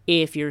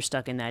 If you're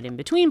stuck in that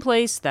in-between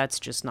place, that's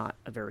just not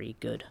a very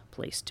good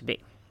place to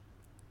be.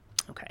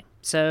 Okay,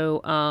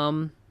 so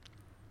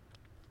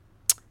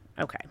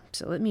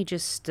let me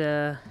just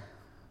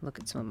look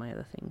at some of my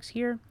other things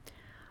here.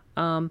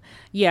 And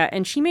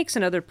she makes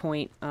another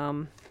point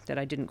that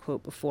I didn't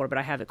quote before, but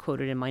I have it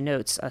quoted in my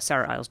notes,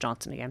 Sarah Isles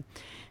Johnston again.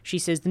 She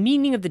says, the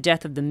meaning of the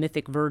death of the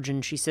mythic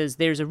virgin, she says,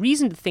 there's a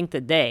reason to think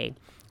that they,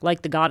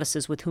 like the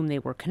goddesses with whom they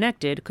were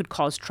connected, could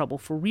cause trouble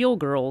for real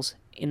girls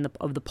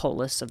of the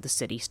polis of the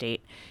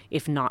city-state,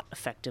 if not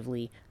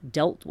effectively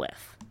dealt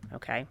with.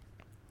 Okay?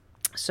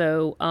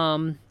 So,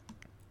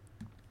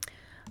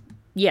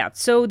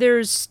 so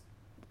there's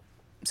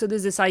So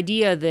there's this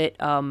idea that,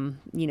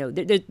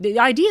 the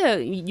idea,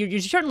 you're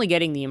certainly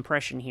getting the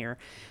impression here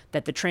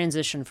that the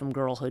transition from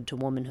girlhood to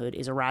womanhood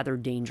is a rather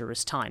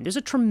dangerous time. There's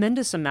a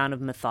tremendous amount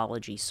of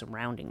mythology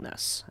surrounding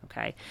this,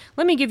 okay?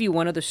 Let me give you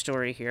one other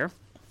story here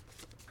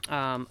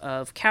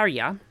of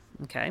Karya,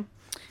 okay?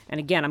 And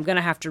again, I'm going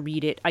to have to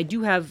read it. I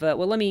do have,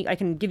 I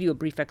can give you a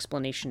brief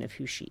explanation of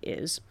who she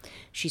is.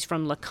 She's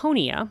from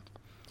Laconia,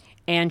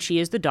 and she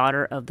is the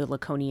daughter of the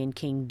Laconian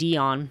king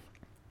Dion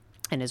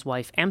and his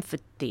wife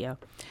Amphithea,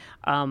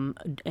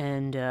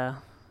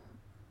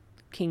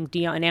 King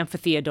Dion and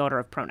Amphithea, daughter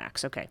of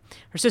Pronax. Okay.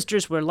 Her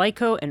sisters were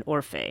Lyco and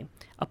Orphe.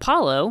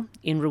 Apollo,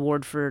 in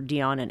reward for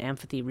Dion and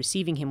Amphithea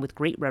receiving him with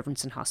great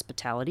reverence and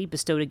hospitality,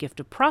 bestowed a gift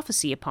of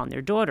prophecy upon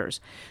their daughters,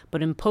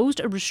 but imposed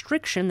a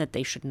restriction that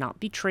they should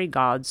not betray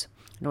gods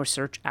nor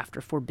search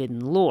after forbidden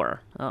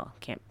lore.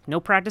 No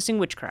practicing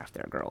witchcraft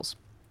there, girls.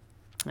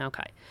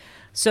 Okay.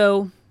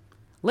 So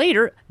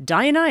later,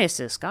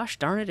 Dionysus, gosh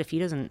darn it if he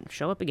doesn't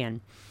show up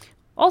again,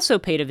 also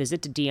paid a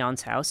visit to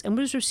Dion's house and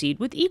was received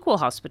with equal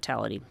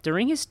hospitality.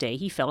 During his stay,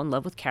 he fell in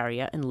love with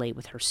Karya and lay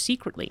with her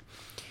secretly.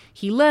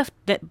 He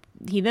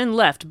then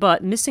left,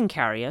 but missing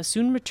Karya,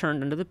 soon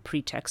returned under the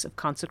pretext of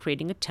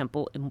consecrating a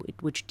temple in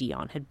which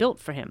Dion had built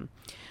for him.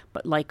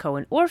 But Lyco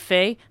and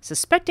Orphe,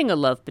 suspecting a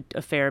love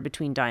affair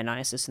between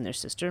Dionysus and their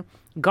sister,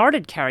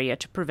 guarded Karya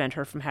to prevent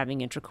her from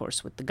having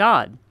intercourse with the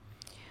god.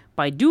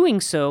 By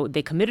doing so,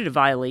 they committed a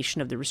violation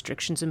of the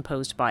restrictions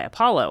imposed by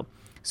Apollo.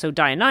 So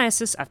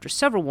Dionysus, after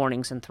several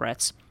warnings and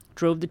threats,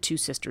 drove the two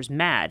sisters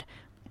mad,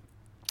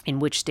 in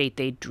which state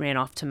they ran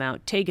off to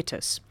Mount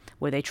Taygetus,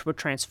 where they were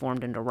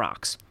transformed into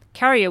rocks.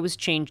 Karya was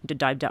changed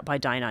by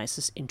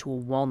Dionysus into a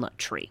walnut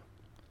tree.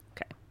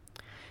 Okay.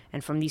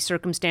 And from these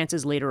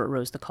circumstances, later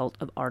arose the cult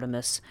of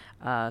Artemis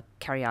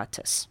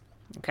Karyatis.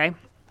 Okay.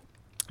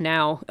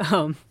 Now,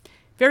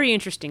 very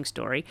interesting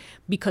story,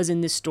 because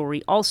in this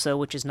story also,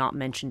 which is not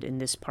mentioned in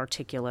this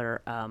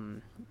particular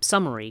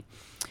summary,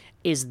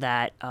 is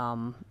that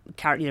there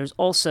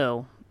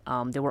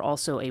were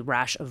also a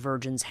rash of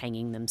virgins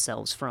hanging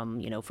themselves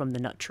from the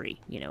nut tree,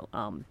 so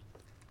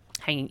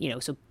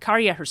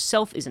Karya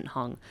herself isn't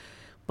hung,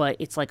 but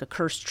it's like a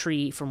cursed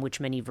tree from which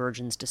many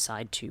virgins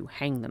decide to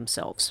hang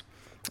themselves.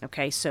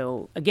 Okay,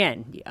 so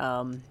again,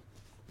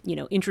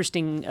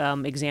 interesting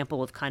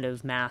example of kind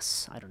of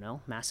mass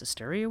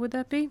hysteria, would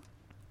that be?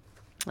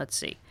 Let's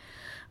see.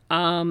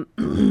 The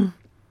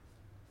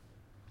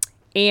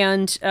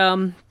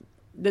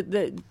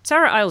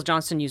Sarah Iles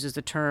Johnston uses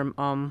the term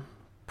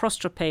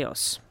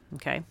prostropeos,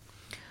 okay,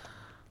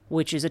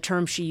 which is a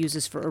term she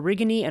uses for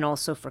Origone and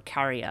also for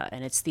Karya,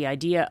 and it's the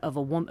idea of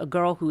a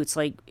girl who it's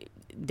like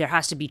there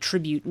has to be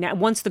tribute. Now,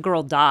 once the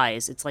girl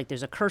dies, it's like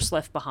there's a curse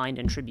left behind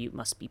and tribute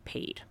must be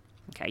paid.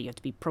 Okay, you have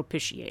to be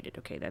propitiated.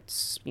 Okay,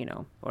 that's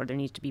or there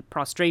needs to be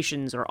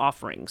prostrations or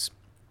offerings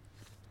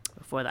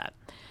before that.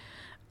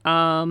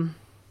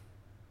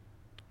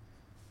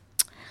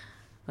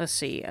 Let's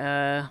see.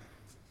 Let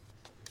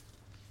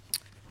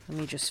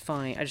me just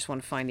find. I just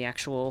want to find the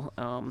actual.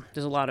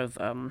 There's a lot of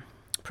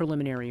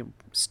preliminary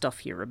stuff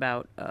here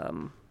about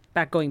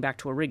going back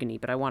to Origone,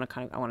 but I want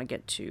to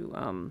get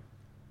to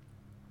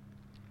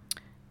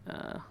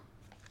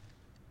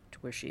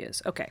where she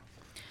is. Okay.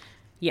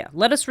 Yeah,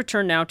 let us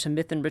return now to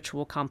myth and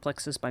ritual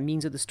complexes by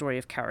means of the story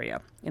of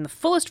Karya. In the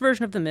fullest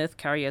version of the myth,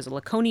 Karya is a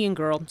Laconian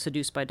girl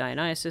seduced by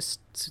Dionysus,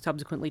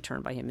 subsequently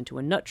turned by him into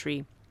a nut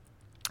tree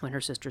when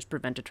her sisters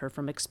prevented her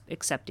from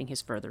accepting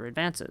his further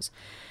advances.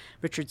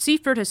 Richard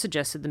Seifert has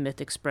suggested the myth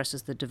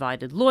expresses the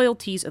divided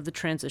loyalties of the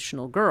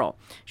transitional girl.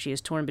 She is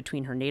torn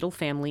between her natal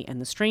family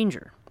and the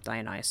stranger,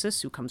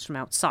 Dionysus, who comes from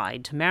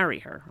outside to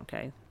marry her.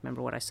 Okay,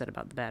 remember what I said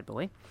about the bad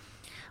boy?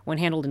 When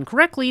handled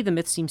incorrectly, the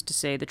myth seems to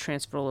say the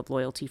transferal of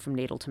loyalty from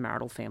natal to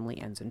marital family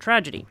ends in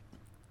tragedy.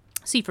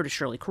 Seifert is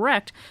surely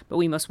correct, but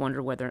we must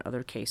wonder whether in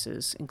other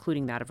cases,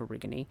 including that of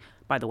Origone,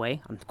 by the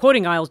way, I'm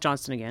quoting Iles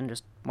Johnston again,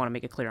 just want to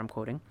make it clear I'm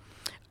quoting,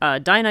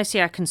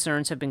 Dionysiac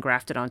concerns have been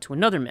grafted onto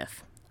another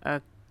myth.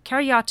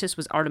 Karyatis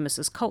was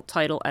Artemis's cult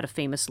title at a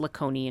famous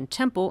Laconian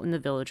temple in the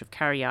village of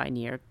Karyae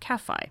near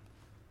Caphai.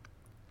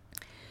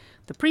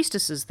 The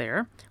priestesses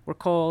there were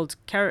called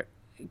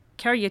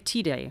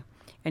Karyatidae,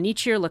 and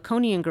each year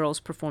Laconian girls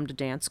performed a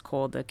dance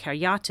called the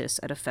Karyatis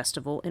at a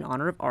festival in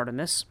honor of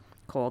Artemis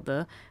called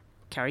the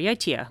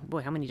Karyaitia.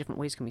 Boy, how many different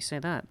ways can we say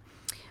that?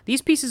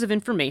 These pieces of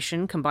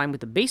information, combined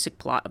with the basic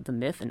plot of the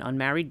myth, an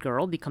unmarried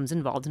girl becomes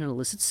involved in an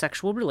illicit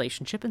sexual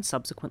relationship and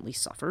subsequently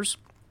suffers,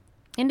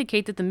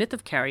 indicate that the myth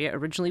of Karya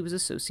originally was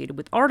associated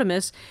with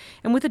Artemis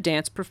and with a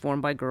dance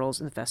performed by girls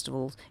in the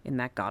festivals in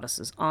that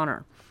goddess's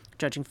honor.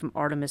 Judging from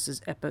Artemis's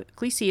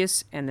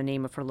epiclesias and the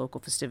name of her local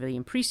festivity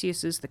in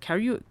Preciuses, the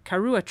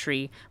Karua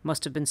tree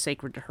must have been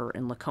sacred to her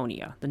in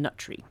Laconia, the nut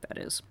tree, that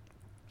is.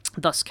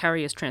 Thus,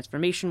 Karya's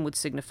transformation would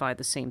signify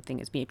the same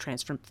thing as being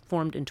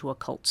transformed into a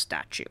cult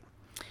statue.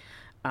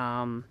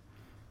 As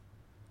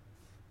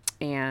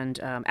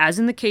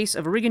in the case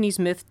of Origone's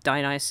myth,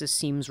 Dionysus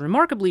seems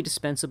remarkably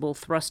dispensable,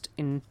 thrust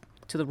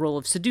into to the role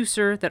of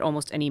seducer that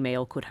almost any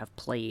male could have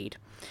played.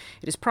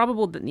 It is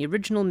probable that in the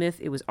original myth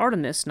it was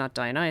Artemis, not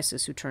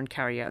Dionysus, who turned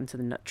Caria into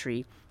the nut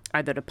tree,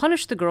 either to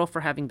punish the girl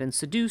for having been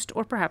seduced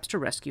or perhaps to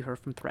rescue her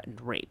from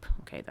threatened rape.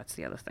 Okay, that's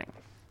the other thing.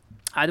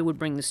 Either would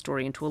bring the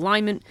story into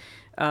alignment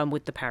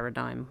with the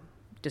paradigm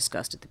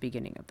discussed at the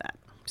beginning of that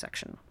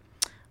section.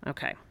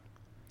 Okay.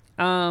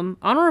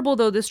 Honorable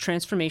though this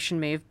transformation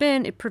may have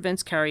been, it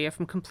prevents Caria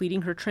from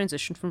completing her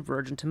transition from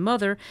virgin to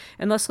mother,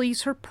 and thus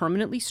leaves her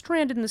permanently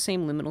stranded in the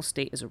same liminal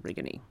state as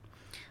Origone.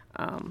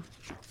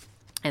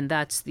 And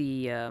that's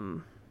the,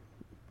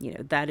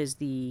 that is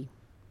the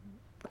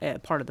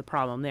part of the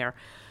problem there.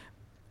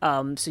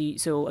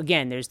 So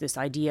again, there's this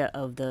idea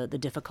of the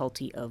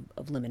difficulty of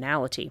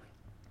liminality.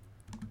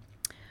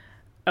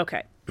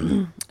 Okay.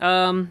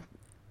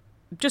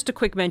 Just a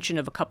quick mention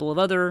of a couple of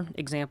other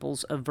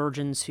examples of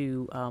virgins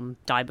who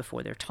die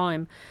before their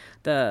time.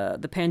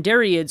 The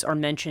Pandariids are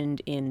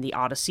mentioned in the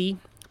Odyssey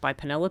by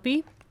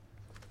Penelope,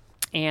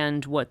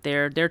 and what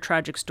their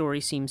tragic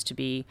story seems to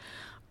be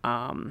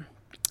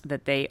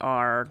that they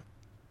are,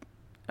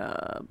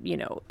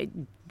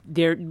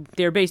 they're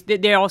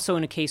also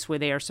in a case where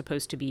they are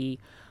supposed to be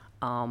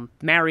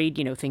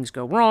married. Things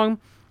go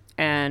wrong.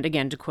 And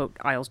again, to quote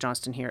Isles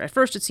Johnston here, at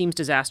first it seems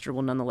disaster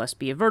will nonetheless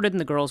be averted and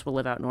the girls will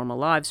live out normal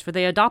lives, for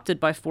they are adopted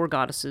by 4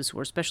 goddesses who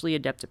are especially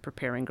adept at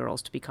preparing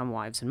girls to become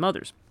wives and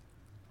mothers.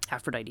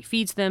 Aphrodite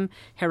feeds them,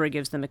 Hera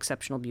gives them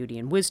exceptional beauty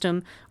and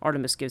wisdom,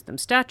 Artemis gives them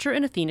stature,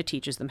 and Athena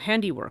teaches them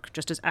handiwork.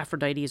 Just as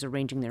Aphrodite is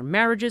arranging their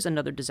marriages,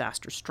 another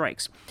disaster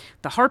strikes.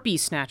 The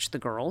Harpies snatch the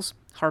girls.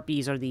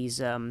 Harpies are these,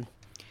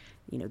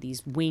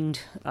 these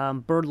winged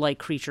bird-like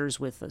creatures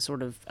with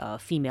sort of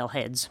female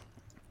heads.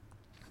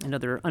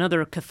 Another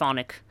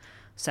chthonic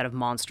set of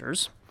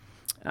monsters.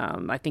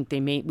 I think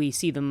we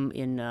see them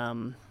in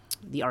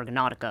the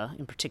Argonautica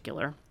in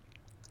particular.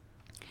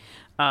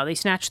 They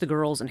snatch the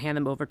girls and hand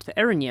them over to the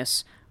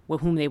Erinyes,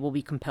 whom they will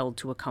be compelled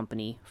to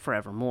accompany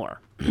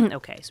forevermore.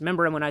 Okay, so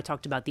remember when I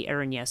talked about the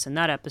Erinyes in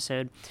that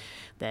episode,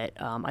 that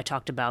I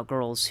talked about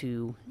girls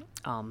who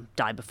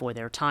die before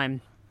their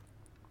time.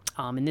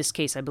 In this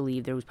case, I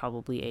believe there was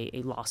probably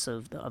a loss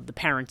of the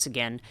parents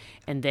again,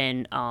 and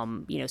then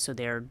so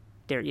they're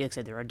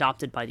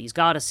adopted by these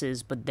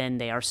goddesses, but then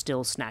they are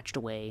still snatched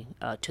away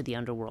to the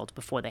underworld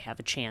before they have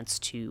a chance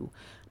to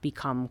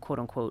become, quote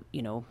unquote,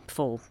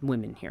 full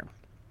women here.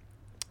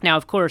 Now,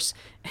 of course,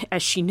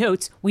 as she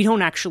notes, we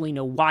don't actually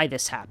know why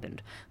this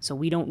happened. So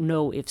we don't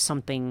know if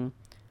something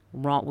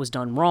wrong was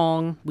done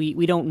wrong.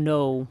 We don't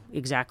know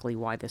exactly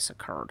why this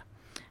occurred.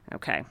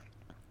 Okay.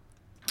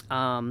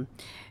 And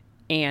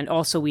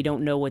also, we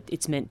don't know what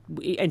it's meant.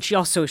 And she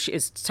also,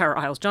 as Sarah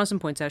Isles Johnson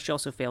points out, she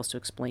also fails to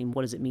explain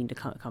what does it mean to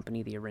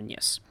accompany the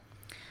Erinyes.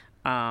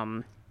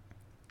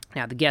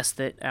 Now, the guess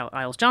that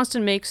Isles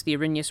Johnston makes, the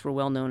Erinyes were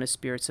well known as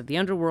spirits of the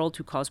underworld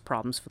who caused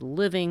problems for the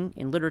living.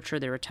 In literature,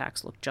 their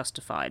attacks look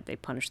justified. They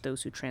punish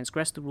those who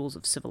transgress the rules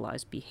of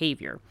civilized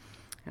behavior.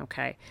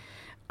 Okay.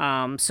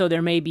 So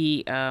there may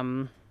be...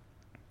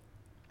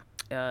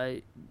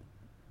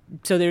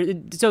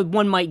 So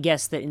one might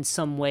guess that in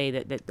some way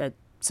that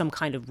some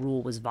kind of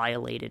rule was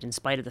violated in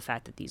spite of the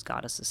fact that these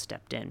goddesses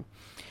stepped in.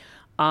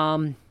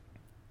 Let's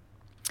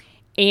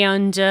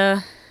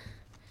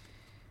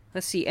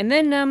see. And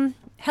then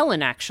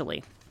Helen,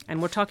 actually.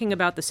 And we're talking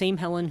about the same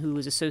Helen who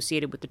was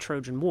associated with the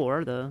Trojan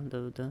War,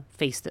 the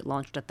face that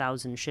launched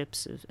 1,000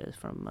 ships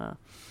from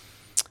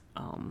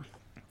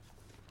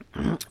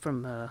I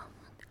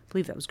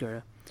believe that was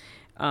Goethe,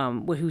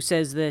 who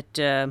says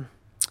that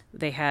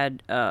they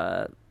had,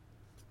 in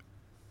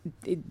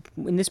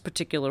this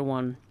particular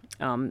one,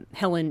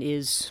 Helen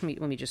is,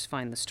 let me just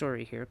find the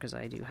story here because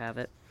I do have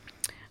it.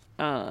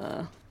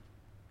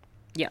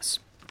 Yes.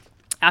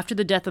 After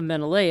the death of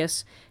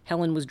Menelaus,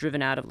 Helen was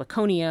driven out of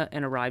Laconia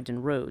and arrived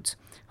in Rhodes,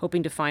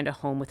 hoping to find a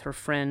home with her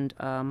friend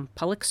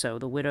Polyxo,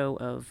 the widow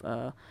of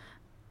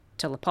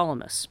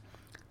Tlepolemus.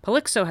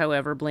 Polyxo,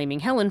 however,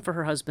 blaming Helen for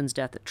her husband's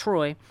death at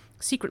Troy,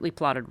 secretly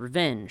plotted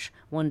revenge.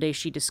 One day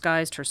she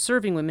disguised her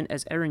serving women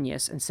as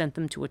Erinyes and sent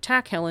them to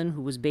attack Helen,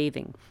 who was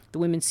bathing. The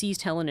women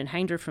seized Helen and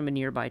hanged her from a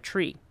nearby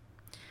tree.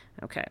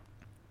 Okay.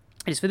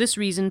 It is for this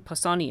reason,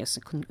 Pausanias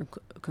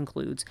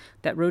concludes,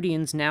 that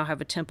Rhodians now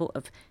have a temple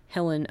of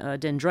Helen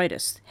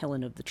Dendritis,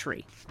 Helen of the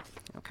tree.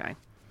 Okay.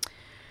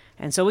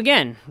 And so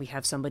again, we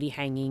have somebody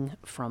hanging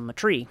from a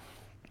tree.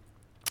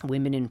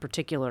 Women in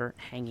particular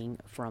hanging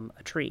from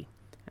a tree.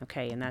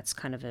 Okay, and that's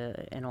kind of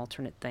an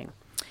alternate thing.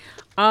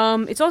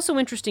 It's also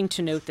interesting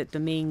to note that the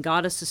main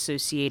goddess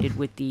associated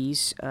with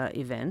these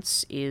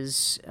events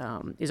is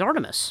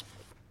Artemis.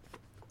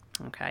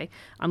 Okay,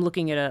 I'm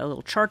looking at a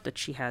little chart that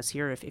she has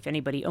here. If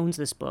anybody owns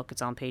this book,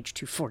 it's on page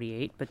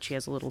 248, but she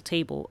has a little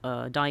table,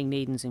 Dying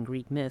Maidens in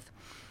Greek Myth.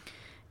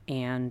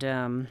 And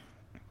in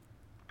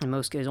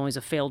most cases, always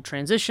a failed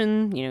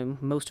transition.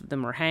 Most of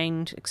them are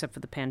hanged, except for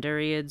the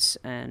Pandariids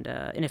and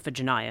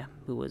Iphigenia,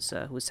 who was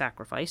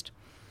sacrificed.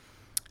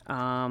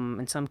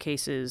 In some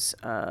cases,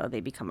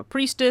 they become a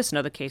priestess. In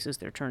other cases,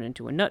 they're turned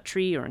into a nut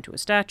tree or into a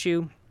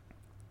statue.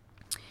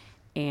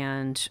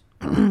 And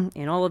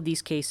in all of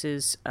these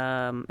cases,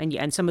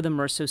 and some of them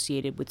are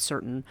associated with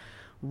certain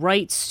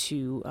rights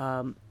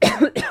to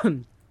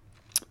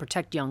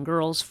protect young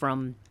girls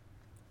from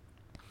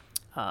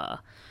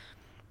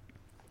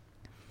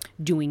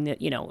doing that,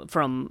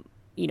 from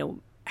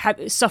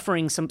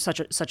suffering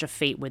such a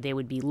fate where they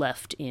would be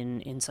left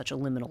in such a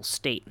liminal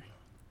state.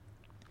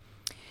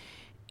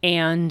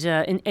 And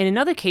in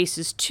other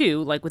cases,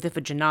 too, like with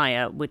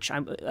Iphigenia, which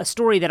a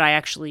story that I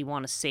actually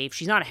want to save.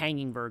 She's not a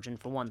hanging virgin,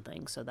 for one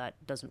thing, so that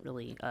doesn't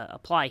really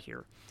apply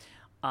here.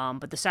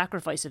 But the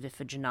sacrifice of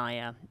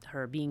Iphigenia,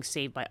 her being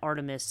saved by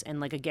Artemis, and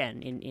like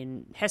again,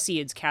 in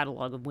Hesiod's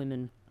catalog of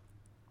women,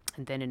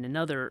 and then in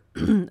another,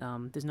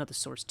 there's another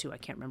source too, I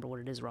can't remember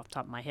what it is off the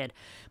top of my head,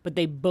 but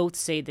they both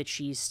say that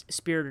she's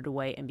spirited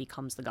away and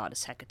becomes the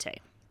goddess Hecate.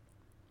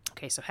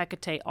 Okay, so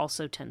Hecate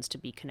also tends to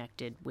be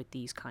connected with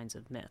these kinds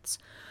of myths.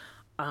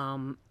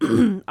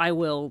 I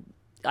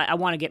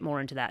want to get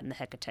more into that in the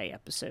Hecate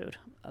episode,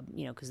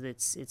 because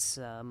there's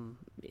a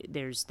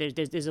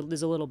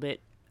little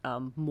bit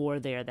more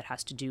there that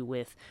has to do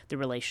with the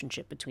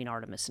relationship between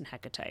Artemis and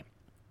Hecate.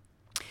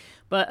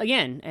 But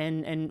again,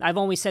 and I've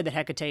always said that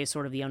Hecate is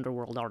sort of the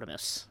underworld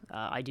Artemis.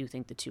 I do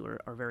think the two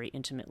are very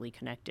intimately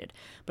connected.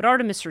 But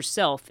Artemis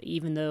herself,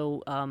 even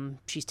though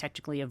she's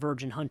technically a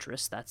virgin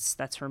huntress,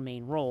 that's her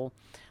main role,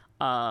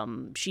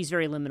 she's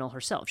very liminal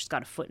herself. She's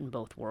got a foot in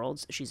both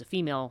worlds. She's a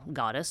female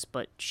goddess,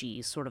 but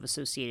she's sort of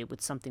associated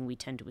with something we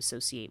tend to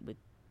associate with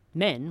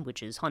men,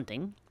 which is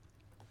hunting.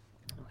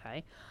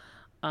 Okay.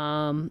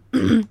 And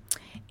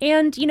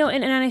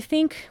I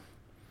think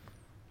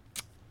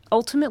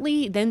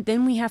ultimately,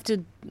 then we have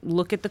to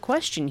look at the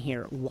question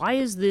here: why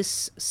is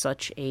this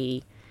such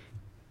a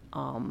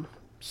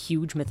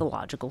huge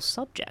mythological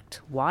subject?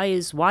 Why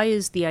is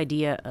the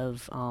idea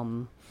of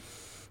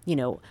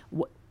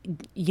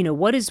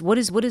what is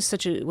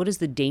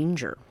the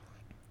danger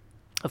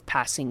of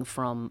passing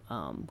from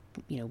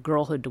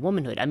girlhood to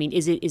womanhood? I mean,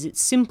 is it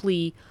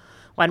simply?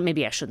 Well,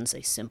 maybe I shouldn't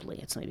say simply.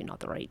 It's maybe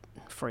not the right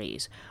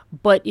phrase.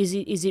 But is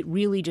it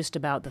really just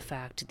about the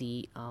fact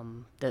the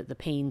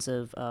pains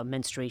of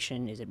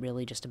menstruation? Is it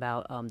really just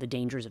about the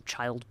dangers of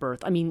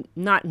childbirth? I mean,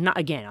 not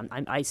again.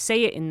 I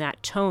say it in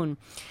that tone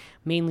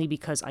mainly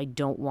because I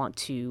don't want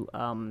to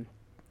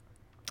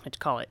let's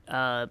call it.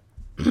 I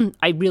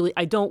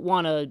don't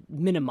want to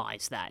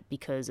minimize that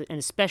and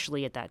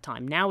especially at that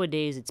time.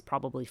 Nowadays, it's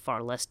probably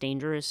far less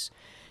dangerous,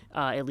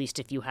 at least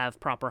if you have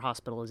proper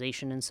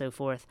hospitalization and so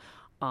forth.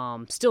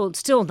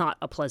 Still not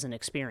a pleasant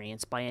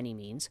experience by any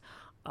means.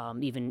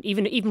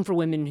 Even for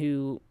women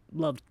who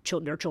love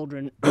their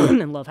children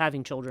and love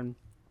having children,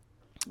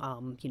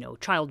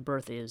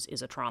 childbirth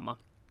is a trauma.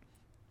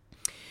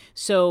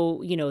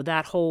 So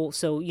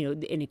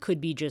and it could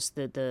be just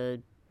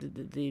the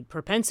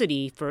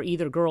propensity for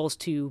either girls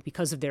to,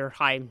 because of their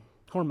high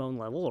hormone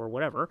level or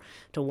whatever,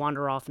 to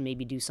wander off and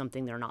maybe do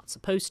something they're not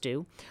supposed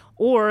to,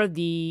 or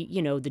the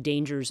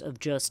dangers of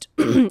just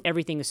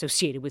everything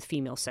associated with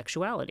female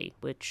sexuality,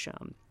 which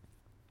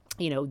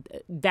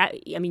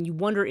you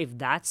wonder if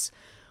that's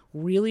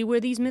really where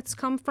these myths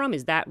come from.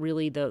 Is that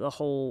really the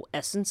whole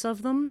essence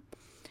of them?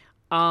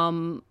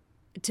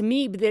 To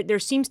me, there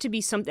seems to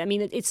be something. I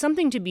mean, it's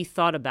something to be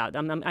thought about.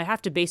 I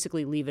have to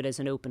basically leave it as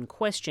an open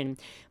question,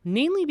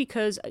 mainly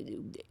because,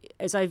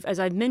 as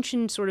I've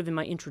mentioned sort of in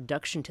my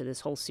introduction to this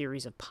whole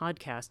series of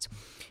podcasts,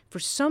 for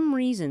some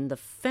reason the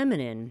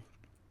feminine,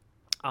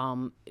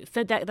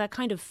 that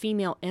kind of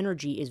female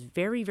energy is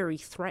very, very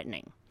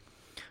threatening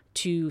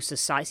to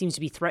society. Seems to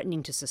be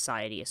threatening to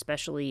society,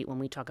 especially when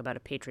we talk about a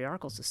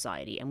patriarchal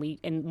society.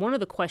 And one of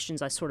the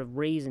questions I sort of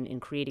raise in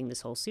creating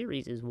this whole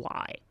series is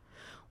why.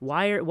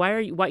 Why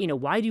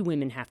do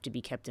women have to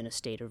be kept in a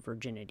state of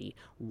virginity?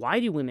 Why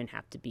do women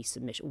have to be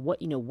submissive?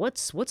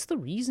 What's the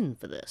reason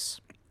for this?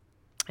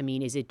 I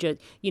mean, is it just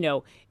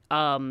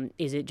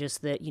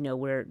that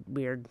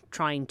we're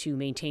trying to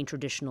maintain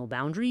traditional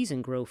boundaries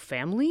and grow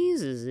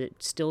families? Is it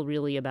still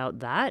really about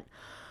that?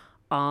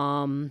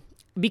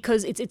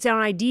 Because it's an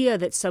idea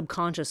that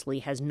subconsciously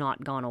has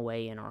not gone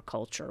away in our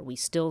culture. We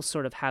still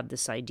sort of have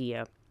this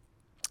idea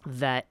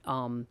that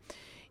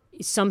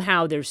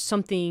somehow there's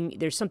something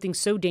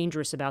so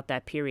dangerous about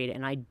that period,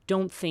 and I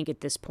don't think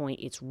at this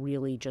point it's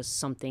really just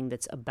something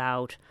that's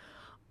about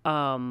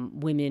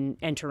women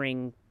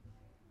entering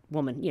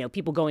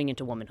people going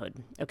into womanhood.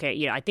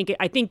 Okay, I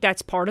think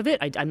that's part of it.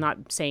 I'm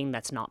not saying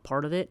that's not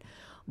part of it,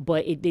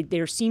 but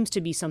there seems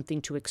to be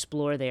something to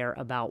explore there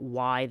about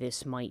why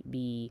this might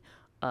be,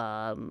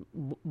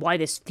 why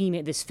this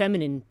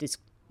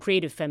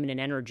creative feminine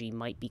energy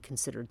might be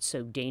considered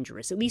so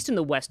dangerous, at least in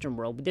the Western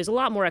world. But there's a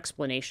lot more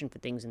explanation for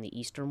things in the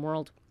Eastern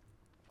world.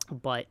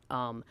 But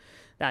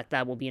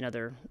that will be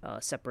another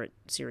separate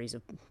series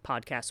of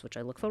podcasts, which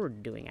I look forward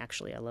to doing.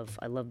 Actually, I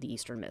love the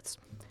Eastern myths.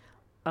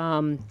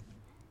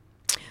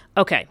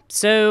 Okay,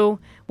 so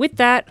with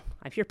that,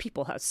 I hear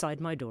people outside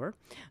my door.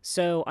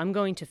 So I'm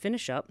going to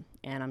finish up,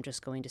 and I'm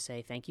just going to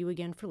say thank you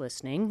again for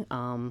listening.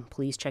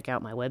 Please check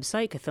out my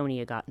website,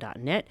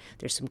 chthoniagot.net.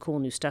 There's some cool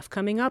new stuff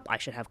coming up. I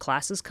should have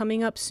classes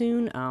coming up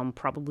soon,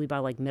 probably by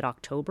like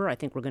mid-October. I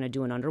think we're going to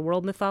do an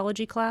underworld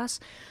mythology class.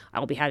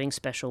 I'll be having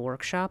special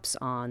workshops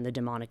on the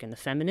demonic and the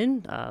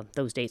feminine.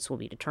 Those dates will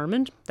be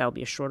determined. That'll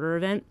be a shorter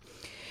event.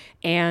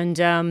 And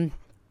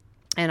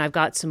I've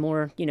got some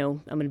more, I'm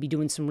going to be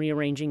doing some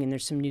rearranging, and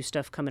there's some new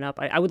stuff coming up.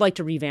 I would like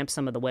to revamp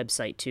some of the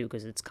website, too,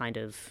 because it's kind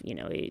of,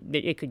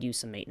 it could use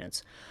some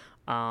maintenance.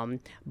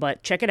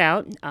 But check it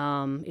out.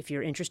 If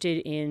you're interested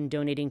in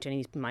donating to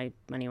any of my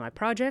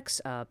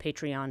projects,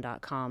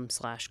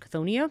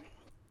 patreon.com/Chthoniia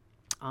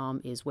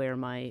is where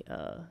my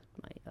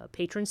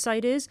patron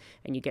site is,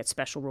 and you get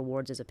special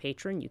rewards as a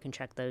patron. You can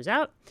check those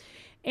out.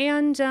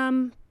 And,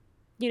 and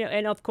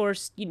of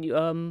course,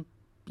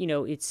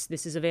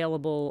 this is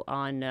available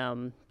on,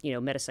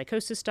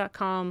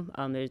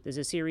 metapsychosis.com. There's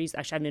a series.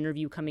 I should have an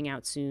interview coming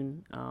out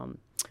soon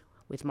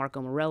with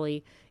Marco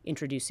Morelli,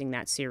 introducing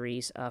that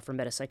series for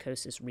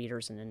metapsychosis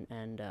readers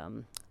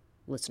and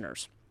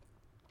listeners.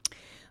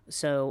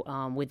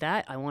 So with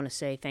that, I want to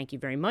say thank you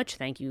very much.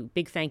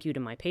 Big thank you to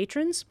my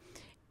patrons,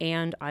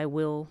 and I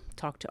will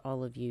talk to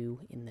all of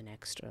you in the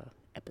next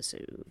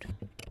episode.